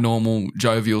was my normal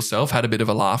jovial self, had a bit of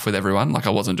a laugh with everyone. Like I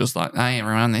wasn't just like, hey,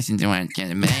 everyone, listen to what I'm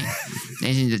me.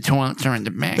 Listen to the toilets are in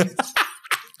the back.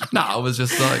 No, I was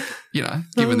just like, you know,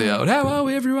 giving the old, how are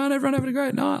we, everyone? Everyone having a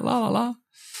great night, la, la, la.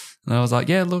 And I was like,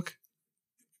 yeah, look,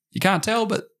 you can't tell,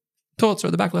 but toilets are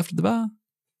at the back left of the bar.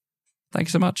 Thank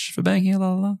you so much for being here,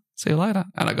 la, la, la. See you later.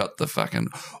 And I got the fucking,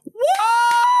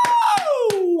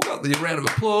 whoa! Got the round of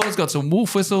applause, got some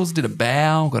wolf whistles, did a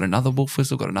bow, got another wolf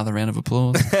whistle, got another round of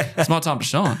applause. It's my time to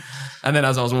shine. And then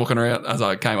as I was walking around, as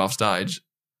I came off stage,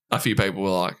 a few people were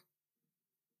like,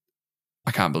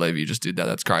 I can't believe you just did that.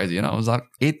 That's crazy. And I was like,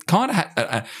 it kind of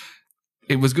had,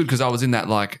 it was good because I was in that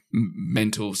like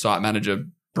mental site manager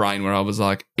brain where I was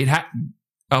like, it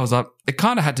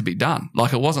kind of had to be done.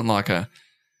 Like it wasn't like there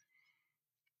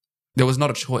was not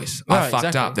a choice. I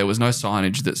fucked up. There was no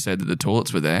signage that said that the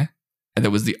toilets were there. And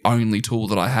there was the only tool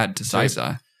that I had to say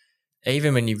so.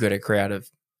 Even when you've got a crowd of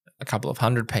a couple of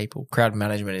hundred people, crowd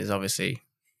management is obviously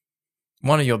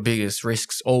one of your biggest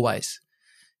risks always,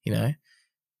 you know.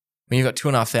 When you've got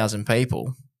 2,500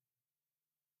 people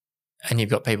and you've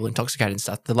got people intoxicated and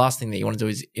stuff, the last thing that you want to do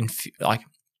is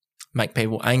make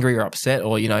people angry or upset,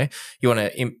 or, you know, you want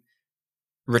to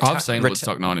I've seen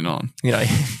Woodstock 99. You know,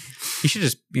 you should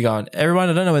just be going, everyone,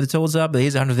 I don't know where the toilets are, but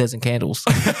here's 100,000 candles.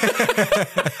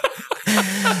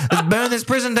 Let's burn this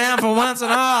prison down for once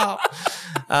and all.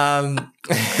 I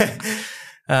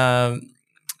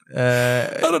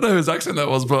don't know whose accent that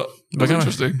was, but it was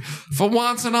interesting. For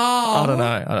once and all. I don't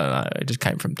know. It just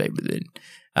came from deep within.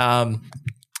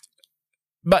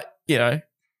 But, you know,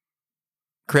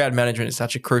 crowd management is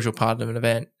such a crucial part of an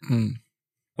event.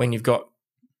 When you've got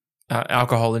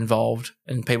alcohol involved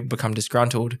and people become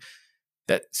disgruntled,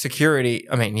 that security,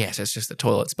 I mean, yes, it's just the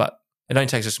toilets, but it only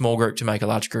takes a small group to make a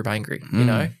large group angry, you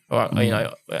know, or you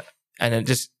know, and it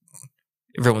just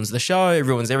everyone's the show,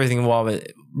 everyone's everything while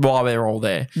they're all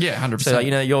there. Yeah, 100%. So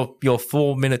you know, your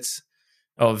 5 minutes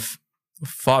of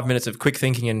quick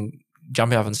thinking and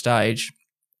jumping up on stage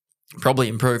probably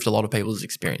improved a lot of people's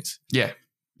experience. Yeah.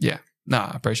 No,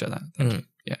 I appreciate that. Thank you.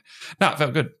 Yeah. No, it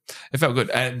felt good.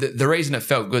 And the reason it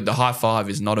felt good, the high five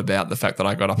is not about the fact that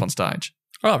I got up on stage.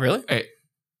 Oh, really?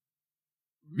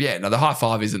 The high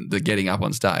five isn't the getting up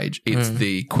on stage. It's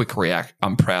the quick react.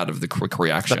 I'm proud of the quick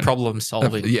reaction. The problem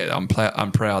solving. I'm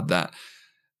proud that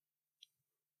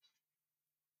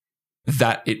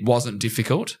it wasn't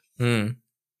difficult to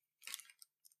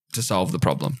solve the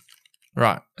problem.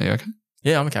 Right. Are you okay?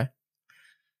 Yeah, I'm okay.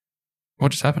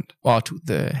 What just happened? Well, I took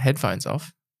the headphones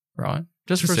off, right?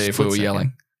 Just to see if we were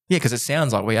yelling. Yeah, because it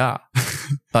sounds like we are.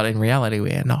 But in reality,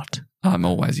 we are not. I'm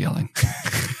always yelling.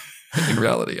 In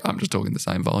reality, I'm just talking the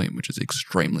same volume, which is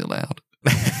extremely loud.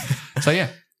 So, yeah.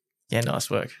 Yeah, nice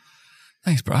work.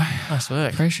 Thanks, bro. Nice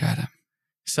work. Appreciate it.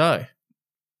 So.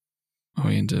 Are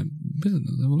we into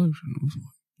business evolution?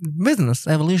 Business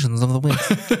evolutions of the week.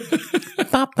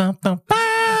 Ba, ba, ba,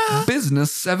 ba.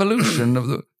 Business evolution of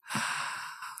the...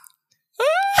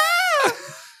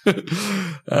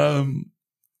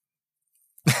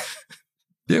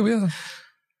 Yeah, we are.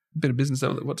 A bit of business.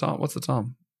 What time? What's the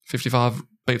time? 55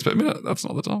 beats per minute. That's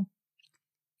not the time.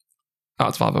 Oh,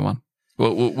 it's 5:01.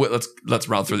 Well, let's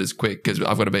run through this quick because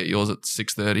I've got to be at yours at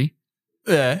 6:30.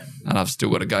 Yeah, and I've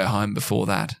still got to go home before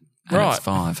that. And right, it's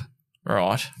 5.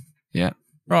 Right. Yeah.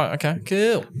 Right. Okay.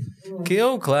 Cool,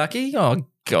 Clarky. Oh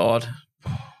God.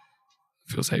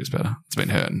 Feels heaps better. It's been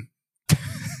hurting.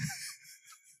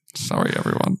 Sorry,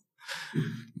 everyone.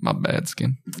 My bad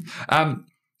skin.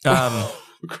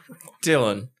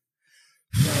 Dylan.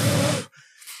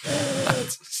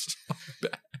 That's so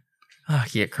bad. Oh,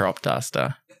 you crop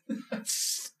duster.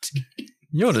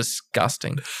 You're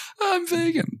disgusting. I'm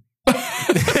vegan.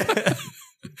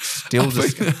 Still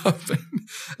disgusting. I've been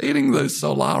eating those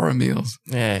Solara meals.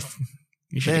 Yeah.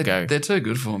 You should go. They're too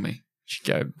good for me. You should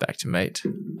go back to meat.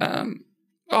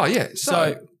 Oh, yeah.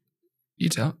 So you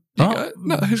tell. You go.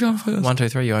 No, who's going first? 1, 2,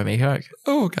 3, you owe me Coke.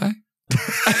 Oh, okay.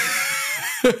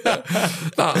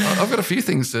 No, I've got a few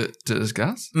things to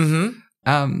discuss.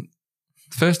 Mm-hmm.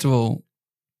 First of all,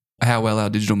 how well our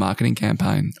digital marketing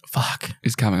campaign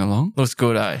is coming along. Looks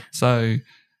good, eh? So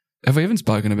have we even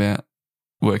spoken about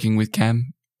working with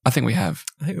Cam? I think we have.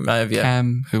 I think we may have, yeah.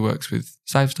 Cam, who works with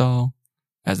SafeStyle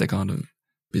as their kind of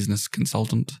business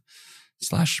consultant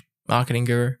 / Marketing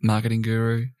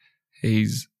guru. Him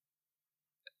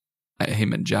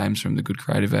and James from The Good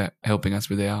Creative are helping us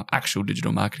with our actual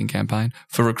digital marketing campaign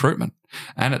for recruitment.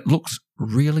 And it looks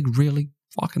really, really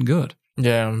fucking good.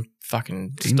 Yeah, I'm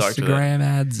fucking stoked with it. Instagram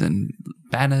ads and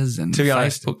banners and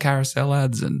Facebook carousel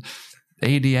ads and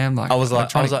EDM. I was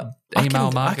like,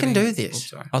 email marketing. I can do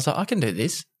this. I was like, I can do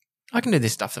this. I can do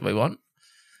this stuff that we want.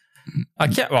 I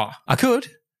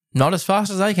could. Not as fast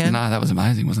as they can. No, that was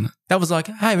amazing, wasn't it? That was like,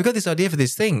 hey, we got this idea for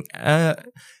this thing.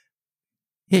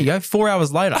 Here you go. 4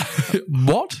 hours later.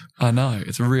 What? I know.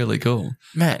 It's really cool.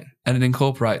 Man. And it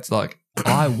incorporates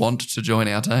I want to join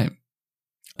our team.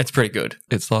 It's pretty good.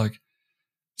 It's like,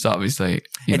 so obviously,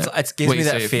 it gives me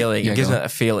that feeling. It gives me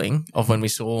that feeling of when we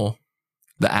saw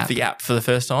the app for the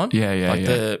first time. Yeah.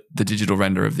 The digital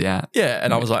render of the app. Yeah.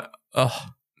 And I was like, oh.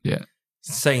 Yeah.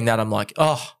 Seeing that, I'm like,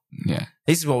 oh. Yeah.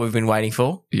 This is what we've been waiting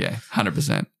for. Yeah,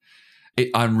 100%.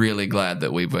 I'm really glad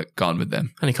that we've gone with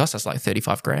them. Only cost us like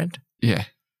 35 grand. Yeah,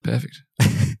 perfect.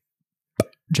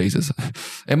 Jesus.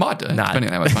 It might do, depending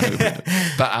on how much money we put into it.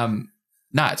 But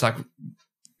no, it's like,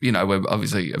 we're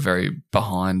obviously very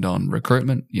behind on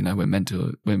recruitment. We're meant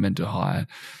to hire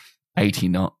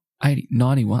 91,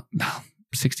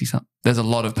 60 something. There's a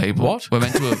lot of people. What? We're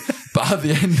meant to have, by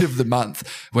the end of the month,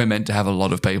 we're meant to have a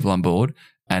lot of people on board.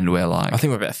 And we're like, I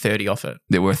think we're about 30 off it.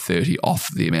 There were 30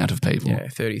 off the amount of people. Yeah,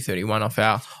 30, 31 off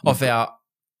our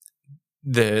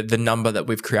the number that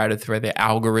we've created through the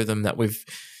algorithm that we've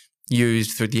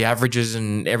used through the averages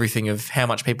and everything of how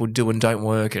much people do and don't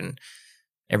work and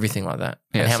everything like that.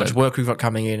 Yeah, and how much work we've got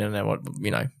coming in and what,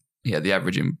 Yeah, the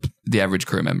average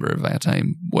crew member of our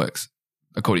team works,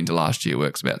 according to last year,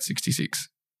 works about 66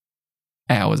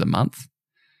 hours a month.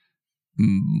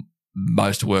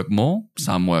 Most work more,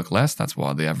 some work less. That's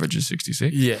why the average is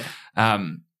 66. Yeah.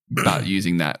 But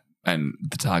using that and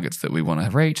the targets that we want to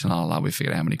reach, and we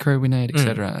figured out how many crew we need,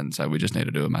 etc. And so we just need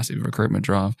to do a massive recruitment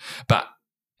drive. But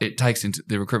the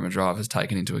recruitment drive has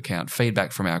taken into account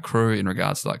feedback from our crew in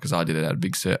regards to because I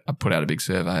put out a big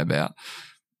survey about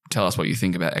tell us what you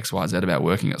think about X, Y, Z about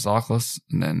working at Cyclists,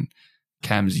 and then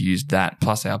Cam's used that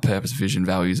plus our purpose, vision,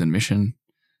 values, and mission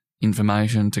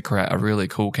information to create a really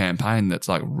cool campaign that's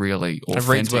really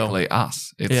authentically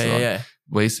us. It's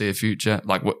we see a future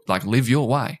like live your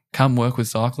way. Come work with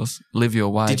Cyclists. Live your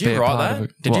way. Did you write that?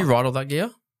 Did you write all that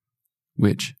gear?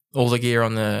 Which all the gear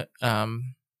on the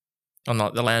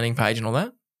the landing page and all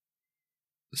that?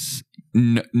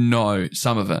 No,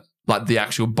 some of it like the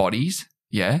actual bodies,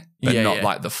 but not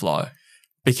like the flow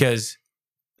because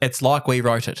it's like we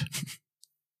wrote it.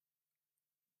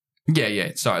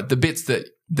 Yeah. Sorry, the bits that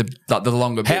the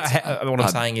longer bits. What I'm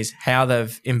saying is how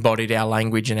they've embodied our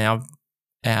language and our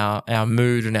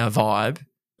mood and our vibe.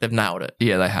 They've nailed it.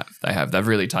 Yeah, they have. They've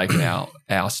really taken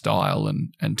our style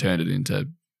and turned it into.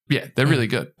 Yeah, they're really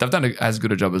good. They've done as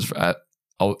good a job as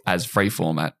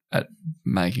Freeform at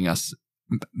making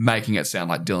it sound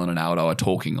like Dylan and Aldo are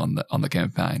talking on the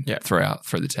campaign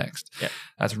through the text. Yeah,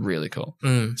 that's really cool.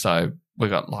 So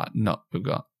we've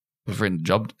written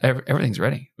job. Everything's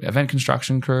ready. Event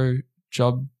construction crew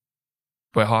job.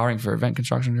 We're hiring for event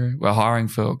construction crew. We're hiring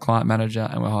for a client manager,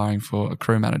 and we're hiring for a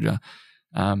crew manager.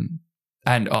 And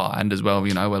as well,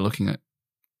 we're looking at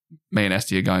me and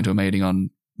Esty are going to a meeting on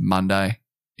Monday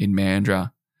in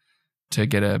Mandurah to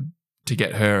get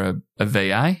her a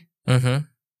VA,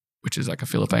 which is like a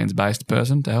Philippines-based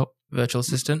person to help. Virtual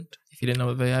assistant, if you didn't know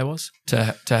what VA was.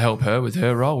 To help her with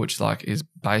her role, which is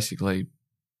basically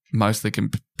mostly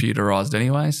computerized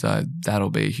anyway, so that'll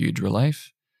be a huge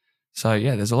relief. So,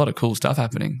 yeah, there's a lot of cool stuff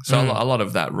happening. So a lot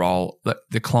of that role,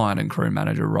 the client and crew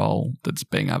manager role that's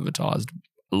being advertised,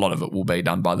 a lot of it will be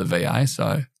done by the VA.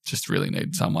 So just really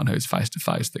need someone who's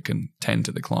face-to-face that can tend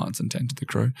to the clients and tend to the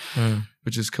crew,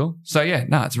 which is cool. So, yeah,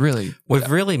 no, it's really – We've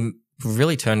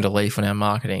really turned a leaf on our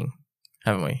marketing,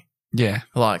 haven't we? Yeah.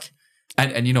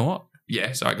 And you know what?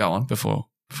 Yeah, sorry, go on before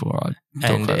I talk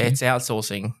and over it's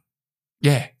outsourcing.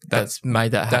 Yeah. That's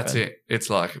made that happen. That's it. It's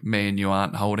like me and you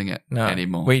aren't holding it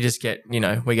anymore. We just get,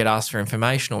 we get asked for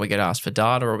information or we get asked for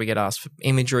data or we get asked for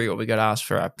imagery or we get asked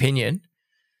for our opinion.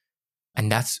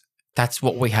 And that's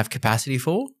what we have capacity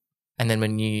for. And then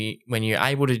when you're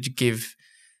able to give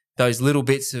those little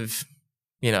bits of,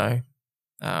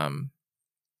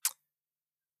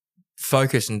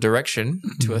 focus and direction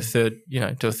to a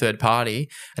third party,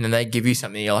 and then they give you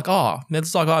something, you're like, oh,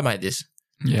 it's like I made this.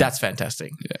 Yeah. That's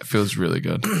fantastic. Yeah, it feels really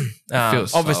good. It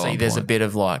feels obviously, so there's a on point. bit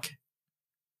of like,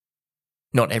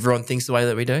 not everyone thinks the way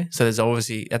that we do. So there's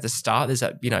obviously at the start, there's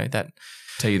that, that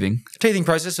teething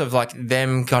process of like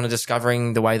them kind of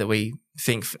discovering the way that we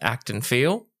think, act, and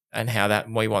feel, and how that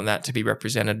we want that to be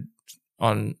represented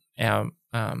on our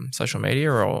social media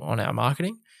or on our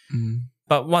marketing. Mm.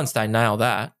 But once they nail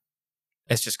that,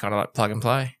 it's just kind of like plug and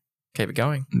play, keep it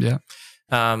going. Yeah.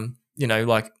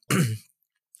 Like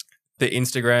the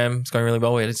Instagram is going really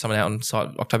well. We had someone out on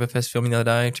site Oktoberfest filming the other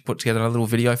day to put together a little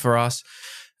video for us.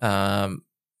 We're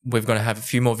going to have a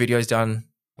few more videos done,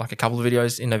 like a couple of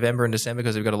videos in November and December,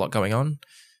 because we've got a lot going on.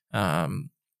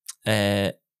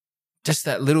 Just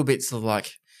that little bits of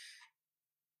like,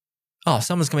 oh,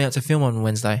 someone's coming out to film on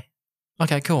Wednesday.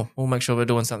 Okay, cool. We'll make sure we're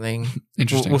doing something.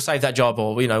 Interesting. We'll save that job,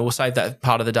 or we'll save that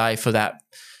part of the day for that.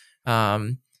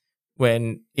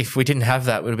 When if we didn't have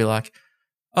that, we'd be like,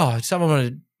 oh, someone want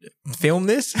to film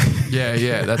this?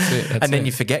 Yeah, that's it. And then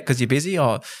you forget because you're busy.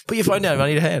 Oh, put your phone down. I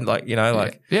need a hand. Like,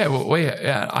 Yeah, well,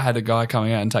 I had a guy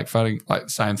coming out and take photo, like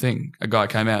same thing. A guy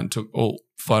came out and took all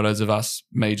photos of us,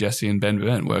 me, Jesse, and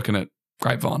Ben working at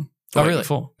Grapevine. Oh, really?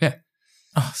 Before. Yeah.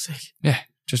 Oh, sick. Yeah.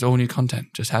 Just all new content,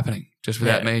 just happening, just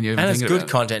without me and you. And it's good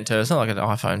content too. It's not like an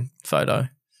iPhone photo.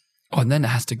 Oh, and then it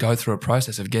has to go through a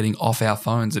process of getting off our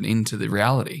phones and into the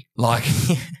reality. Like,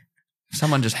 if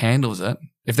someone just handles it,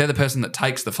 if they're the person that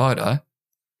takes the photo,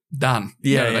 done.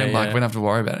 You know what I mean? Like, we don't have to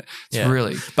worry about it. It's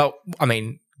really. But, I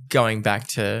mean, going back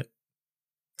to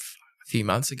a few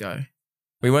months ago,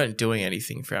 we weren't doing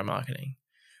anything for our marketing.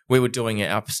 We were doing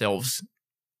it ourselves.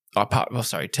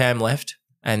 Tam left.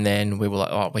 And then we were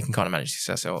like, oh, we can kind of manage this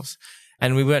ourselves.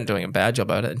 And we weren't doing a bad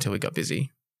job at it until we got busy.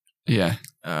 Yeah.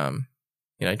 Trying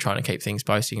to keep things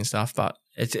posting and stuff. But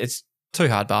it's too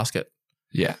hard basket.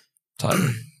 Yeah,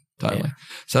 totally. Totally. Yeah.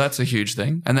 So that's a huge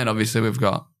thing. And then obviously we've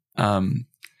got,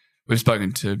 we've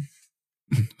spoken to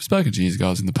you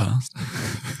guys in the past.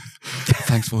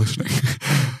 Thanks for listening.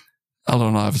 Alan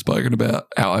and I have spoken about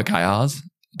our OKRs,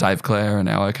 Dave Clare and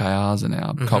our OKRs and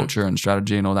our culture and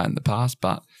strategy and all that in the past.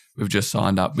 But we've just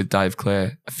signed up with Dave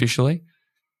Clare officially,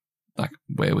 like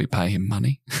where we pay him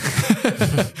money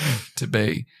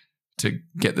to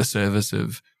get the service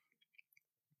of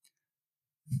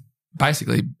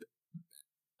basically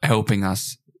helping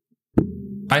us.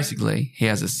 Basically, he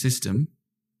has a system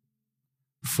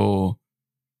for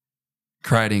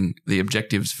creating the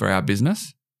objectives for our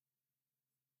business,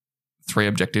 3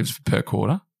 objectives per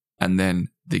quarter, and then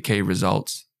the key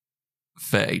results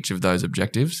for each of those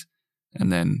objectives.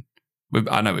 And then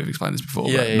I know we've explained this before,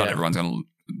 but not everyone's going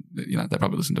to, they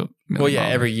probably listen to it. Well,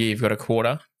 every year you've got a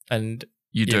quarter and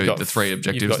you do the 3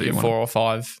 objectives. You've got that your you 4 or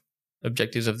 5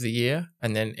 objectives of the year,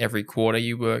 and then every quarter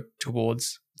you work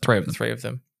towards 3 of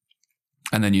them.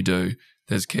 And then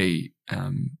there's key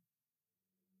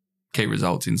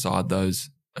results inside those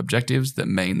objectives that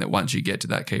mean that once you get to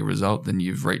that key result, then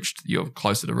you're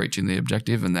closer to reaching the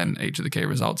objective, and then each of the key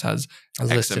results has a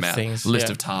list of things, list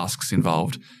of tasks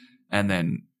involved. And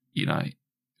then,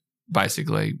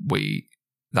 basically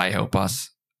they help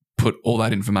us put all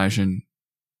that information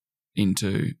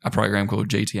into a program called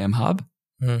GTM Hub.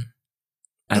 Mm.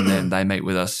 And then they meet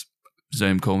with us,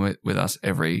 Zoom call with us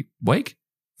every week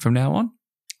from now on.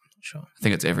 Sure. I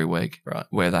think it's every week, right?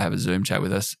 Where they have a Zoom chat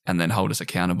with us and then hold us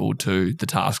accountable to the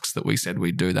tasks that we said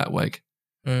we'd do that week.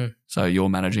 Mm. So you're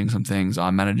managing some things,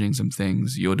 I'm managing some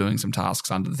things, you're doing some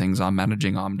tasks under the things I'm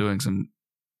managing, I'm doing some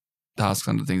tasks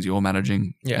under the things you're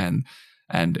managing. Yeah.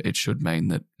 And it should mean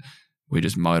that we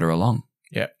just motor along.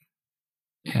 Yeah.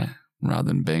 Yeah. Rather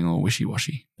than being all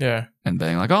wishy-washy. Yeah. And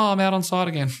being like, oh, I'm out on site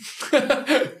again.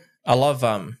 I love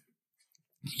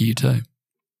you too.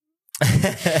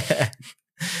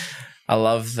 I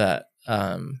love that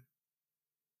I've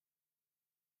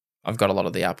got a lot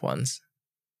of the app ones.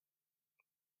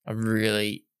 My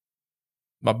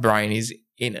brain is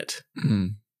in it.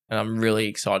 Mm. And I'm really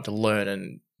excited to learn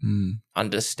and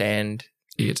understand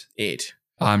it.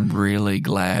 I'm really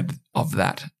glad of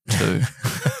that too.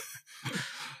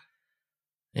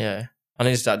 Yeah. I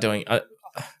need to start doing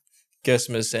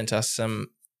Gerstner has sent us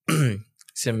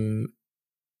some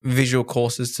visual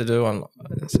courses to do on.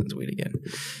 That sounds weird again.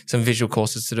 Some visual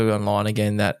courses to do online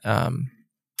again that are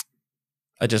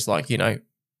just like, to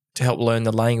help learn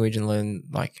the language and learn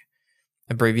like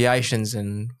abbreviations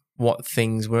and what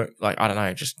things work. Like, I don't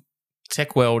know, just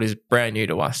tech world is brand new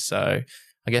to us. So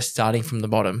I guess starting from the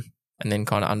bottom and then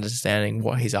kind of understanding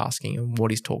what he's asking and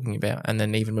what he's talking about. And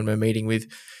then even when we're meeting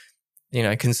with,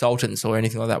 consultants or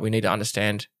anything like that, we need to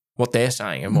understand what they're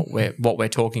saying and what we're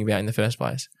talking about in the first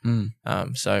place.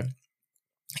 So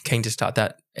keen to start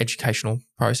that educational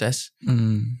process.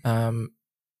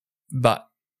 But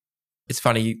it's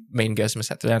funny, me and Gershom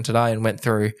sat down today and went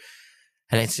through,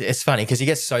 and it's funny because he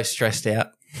gets so stressed out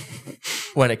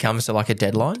when it comes to like a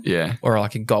deadline or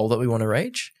like a goal that we want to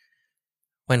reach,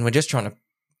 when we're just trying to,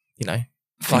 you know,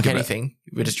 like anything,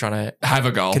 we're just trying to have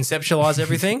a goal, conceptualize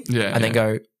everything and then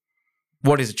go,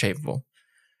 what is achievable?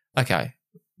 Okay,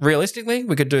 realistically,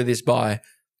 we could do this by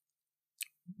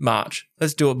March.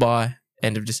 Let's do it by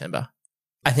end of December.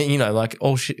 I think, you know, like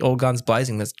all guns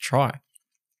blazing, let's try.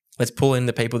 Let's pull in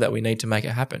the people that we need to make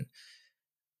it happen.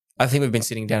 I think we've been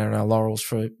sitting down on our laurels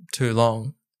for too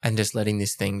long and just letting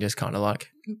this thing just kind of like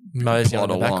mosey on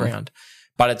in the background.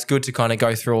 But it's good to kind of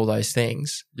go through all those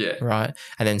things, right?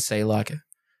 And then see like,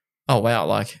 oh, wow,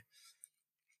 like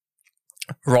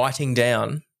writing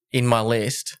down in my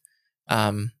list,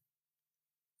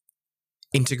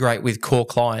 integrate with core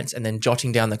clients, and then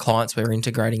jotting down the clients we're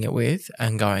integrating it with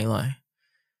and going like,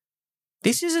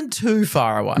 this isn't too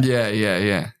far away.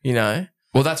 Yeah. You know?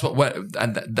 Well, that's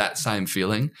and that same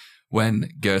feeling when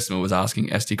Gershom was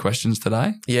asking Esty questions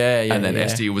today. Yeah. And then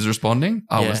Esty was responding.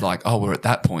 I was like, oh, we're at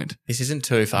that point. This isn't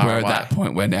too far away. We're at that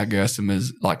point where now Gershom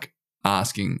is like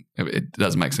asking, it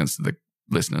doesn't make sense to the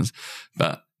listeners,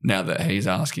 but now that he's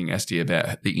asking Esty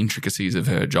about the intricacies of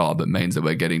her job, it means that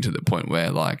we're getting to the point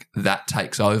where like that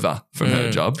takes over from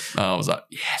her job. I was like,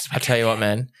 yes. I tell you what,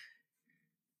 man.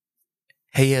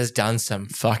 He has done some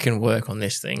fucking work on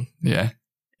this thing. Yeah.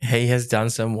 He has done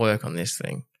some work on this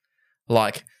thing.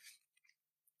 Like,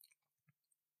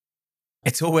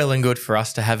 it's all well and good for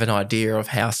us to have an idea of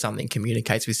how something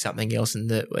communicates with something else and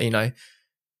that, you know,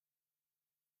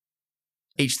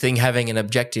 each thing having an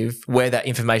objective, where that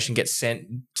information gets sent,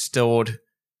 stored,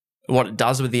 what it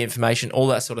does with the information, all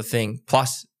that sort of thing.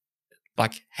 Plus,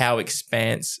 like how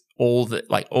expanse all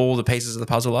the pieces of the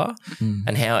puzzle are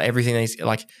and how everything is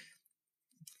like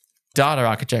data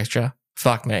architecture.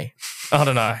 Fuck me. I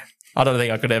don't know. I don't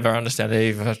think I could ever understand it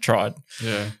even if I tried.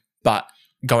 Yeah. But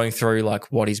going through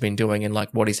like what he's been doing and like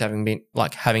what he's having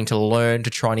to learn to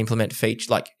try and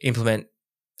implement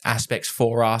aspects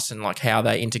for us and like how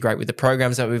they integrate with the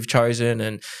programs that we've chosen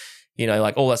and, you know,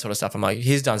 like all that sort of stuff. I'm like,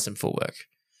 he's done some full work.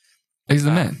 He's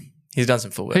the man. He's done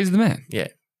some full work. He's the man. Yeah.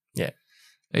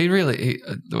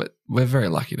 We're very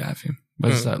lucky to have him.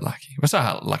 We're so lucky. We're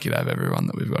so lucky to have everyone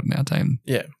that we've got in our team.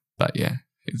 Yeah. But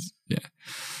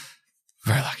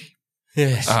very lucky.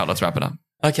 Yes. All right, let's wrap it up.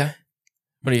 Okay.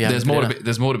 What do you have?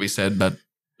 There's more to be said, but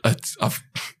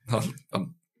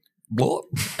what?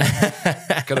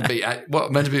 Gotta be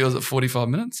meant to be was at 45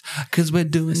 minutes? Because we're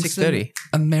doing 6:30.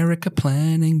 America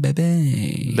planning,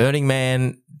 baby. Burning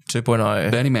Man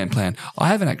 2.0. Burning Man plan. I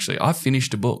haven't actually. I've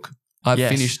finished a book. I've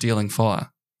finished Stealing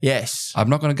Fire. Yes. I'm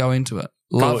not going to go into it.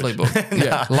 Lovely book.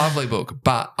 Yeah, lovely book.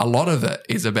 But a lot of it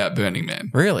is about Burning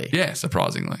Man. Really? Yeah,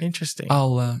 surprisingly. Interesting.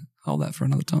 I'll hold that for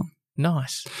another time.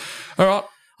 Nice. All right.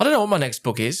 I don't know what my next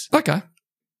book is. Okay.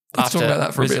 Let's talk about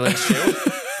that for Resilience a bit. Shield.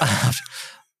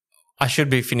 I should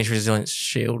be finished Resilience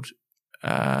Shield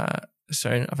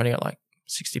soon. I've only got like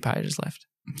 60 pages left.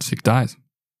 6 days.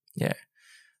 Yeah.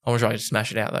 I want to try to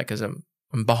smash it out though because I'm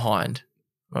behind.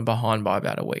 I'm behind by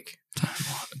about a week.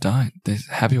 Don't. There's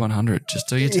Happy 100. Just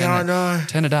do your 10. Yeah, I know.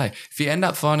 10 a day. If you end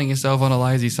up finding yourself on a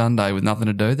lazy Sunday with nothing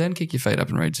to do, then kick your feet up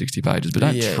and read 60 pages. But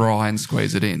don't try and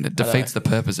squeeze it in. It defeats the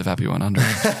purpose of Happy 100.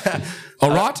 All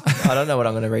right? I don't know what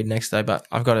I'm going to read next though, but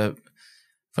I've got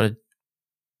a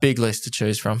big list to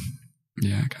choose from.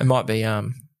 Yeah, okay. It might be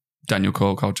Daniel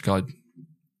Cole, Culture Code.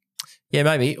 Yeah,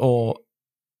 maybe. Or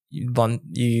you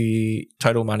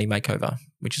Total Money Makeover,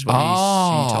 which is what you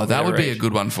told me that to would read. be a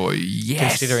good one for you.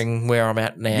 Yes. Considering where I'm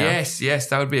at now. Yes,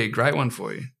 that would be a great one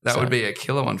for you. That would be a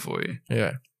killer one for you.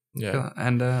 Yeah. Killer.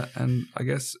 And I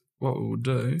guess what we'll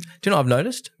do. Do you know what I've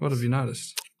noticed? What have you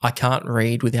noticed? I can't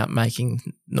read without making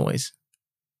noise.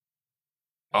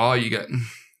 Oh, you get.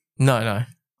 No.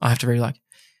 I have to read like.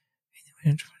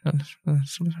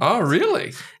 Oh,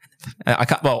 really? I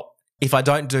can't. Well, if I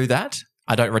don't do that,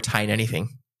 I don't retain anything.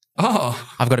 Oh,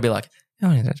 I've got to be like,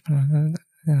 just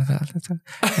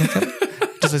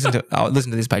listen to it. Oh,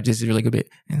 listen to this page. This is a really good bit.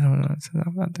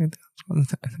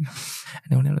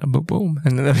 Boom.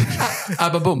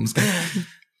 booms.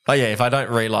 Oh yeah, if I don't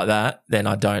read like that, then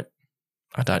I don't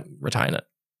retain it.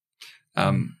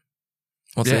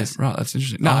 What's this? Right, that's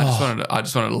interesting. No, I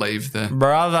just wanted to leave the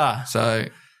brother. So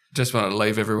just wanted to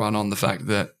leave everyone on the fact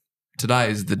that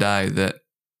today is the day that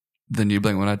the new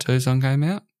Blink-182 song came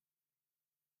out.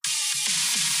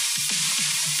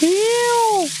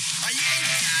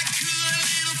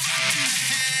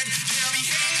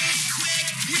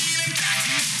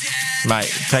 Mate,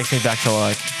 it takes me back to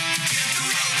like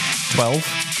 12,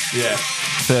 Yeah.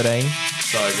 13,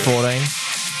 So good. 14.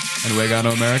 And we're going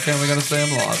to America and we're going to see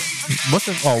them live. What's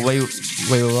the? Oh, we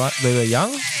were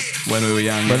young. When we were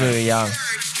young. When we were young,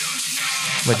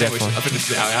 we're I definitely. think this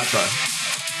is our outro.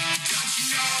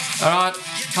 All right.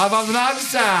 High fives and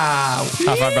hugs.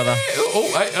 High five, brother. Oh,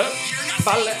 hey,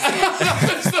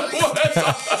 That's the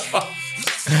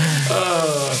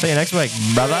worst. See you next week,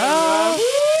 brother.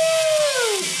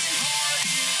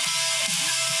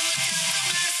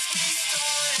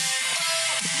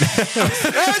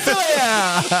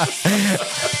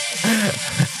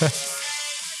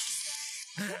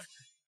 That's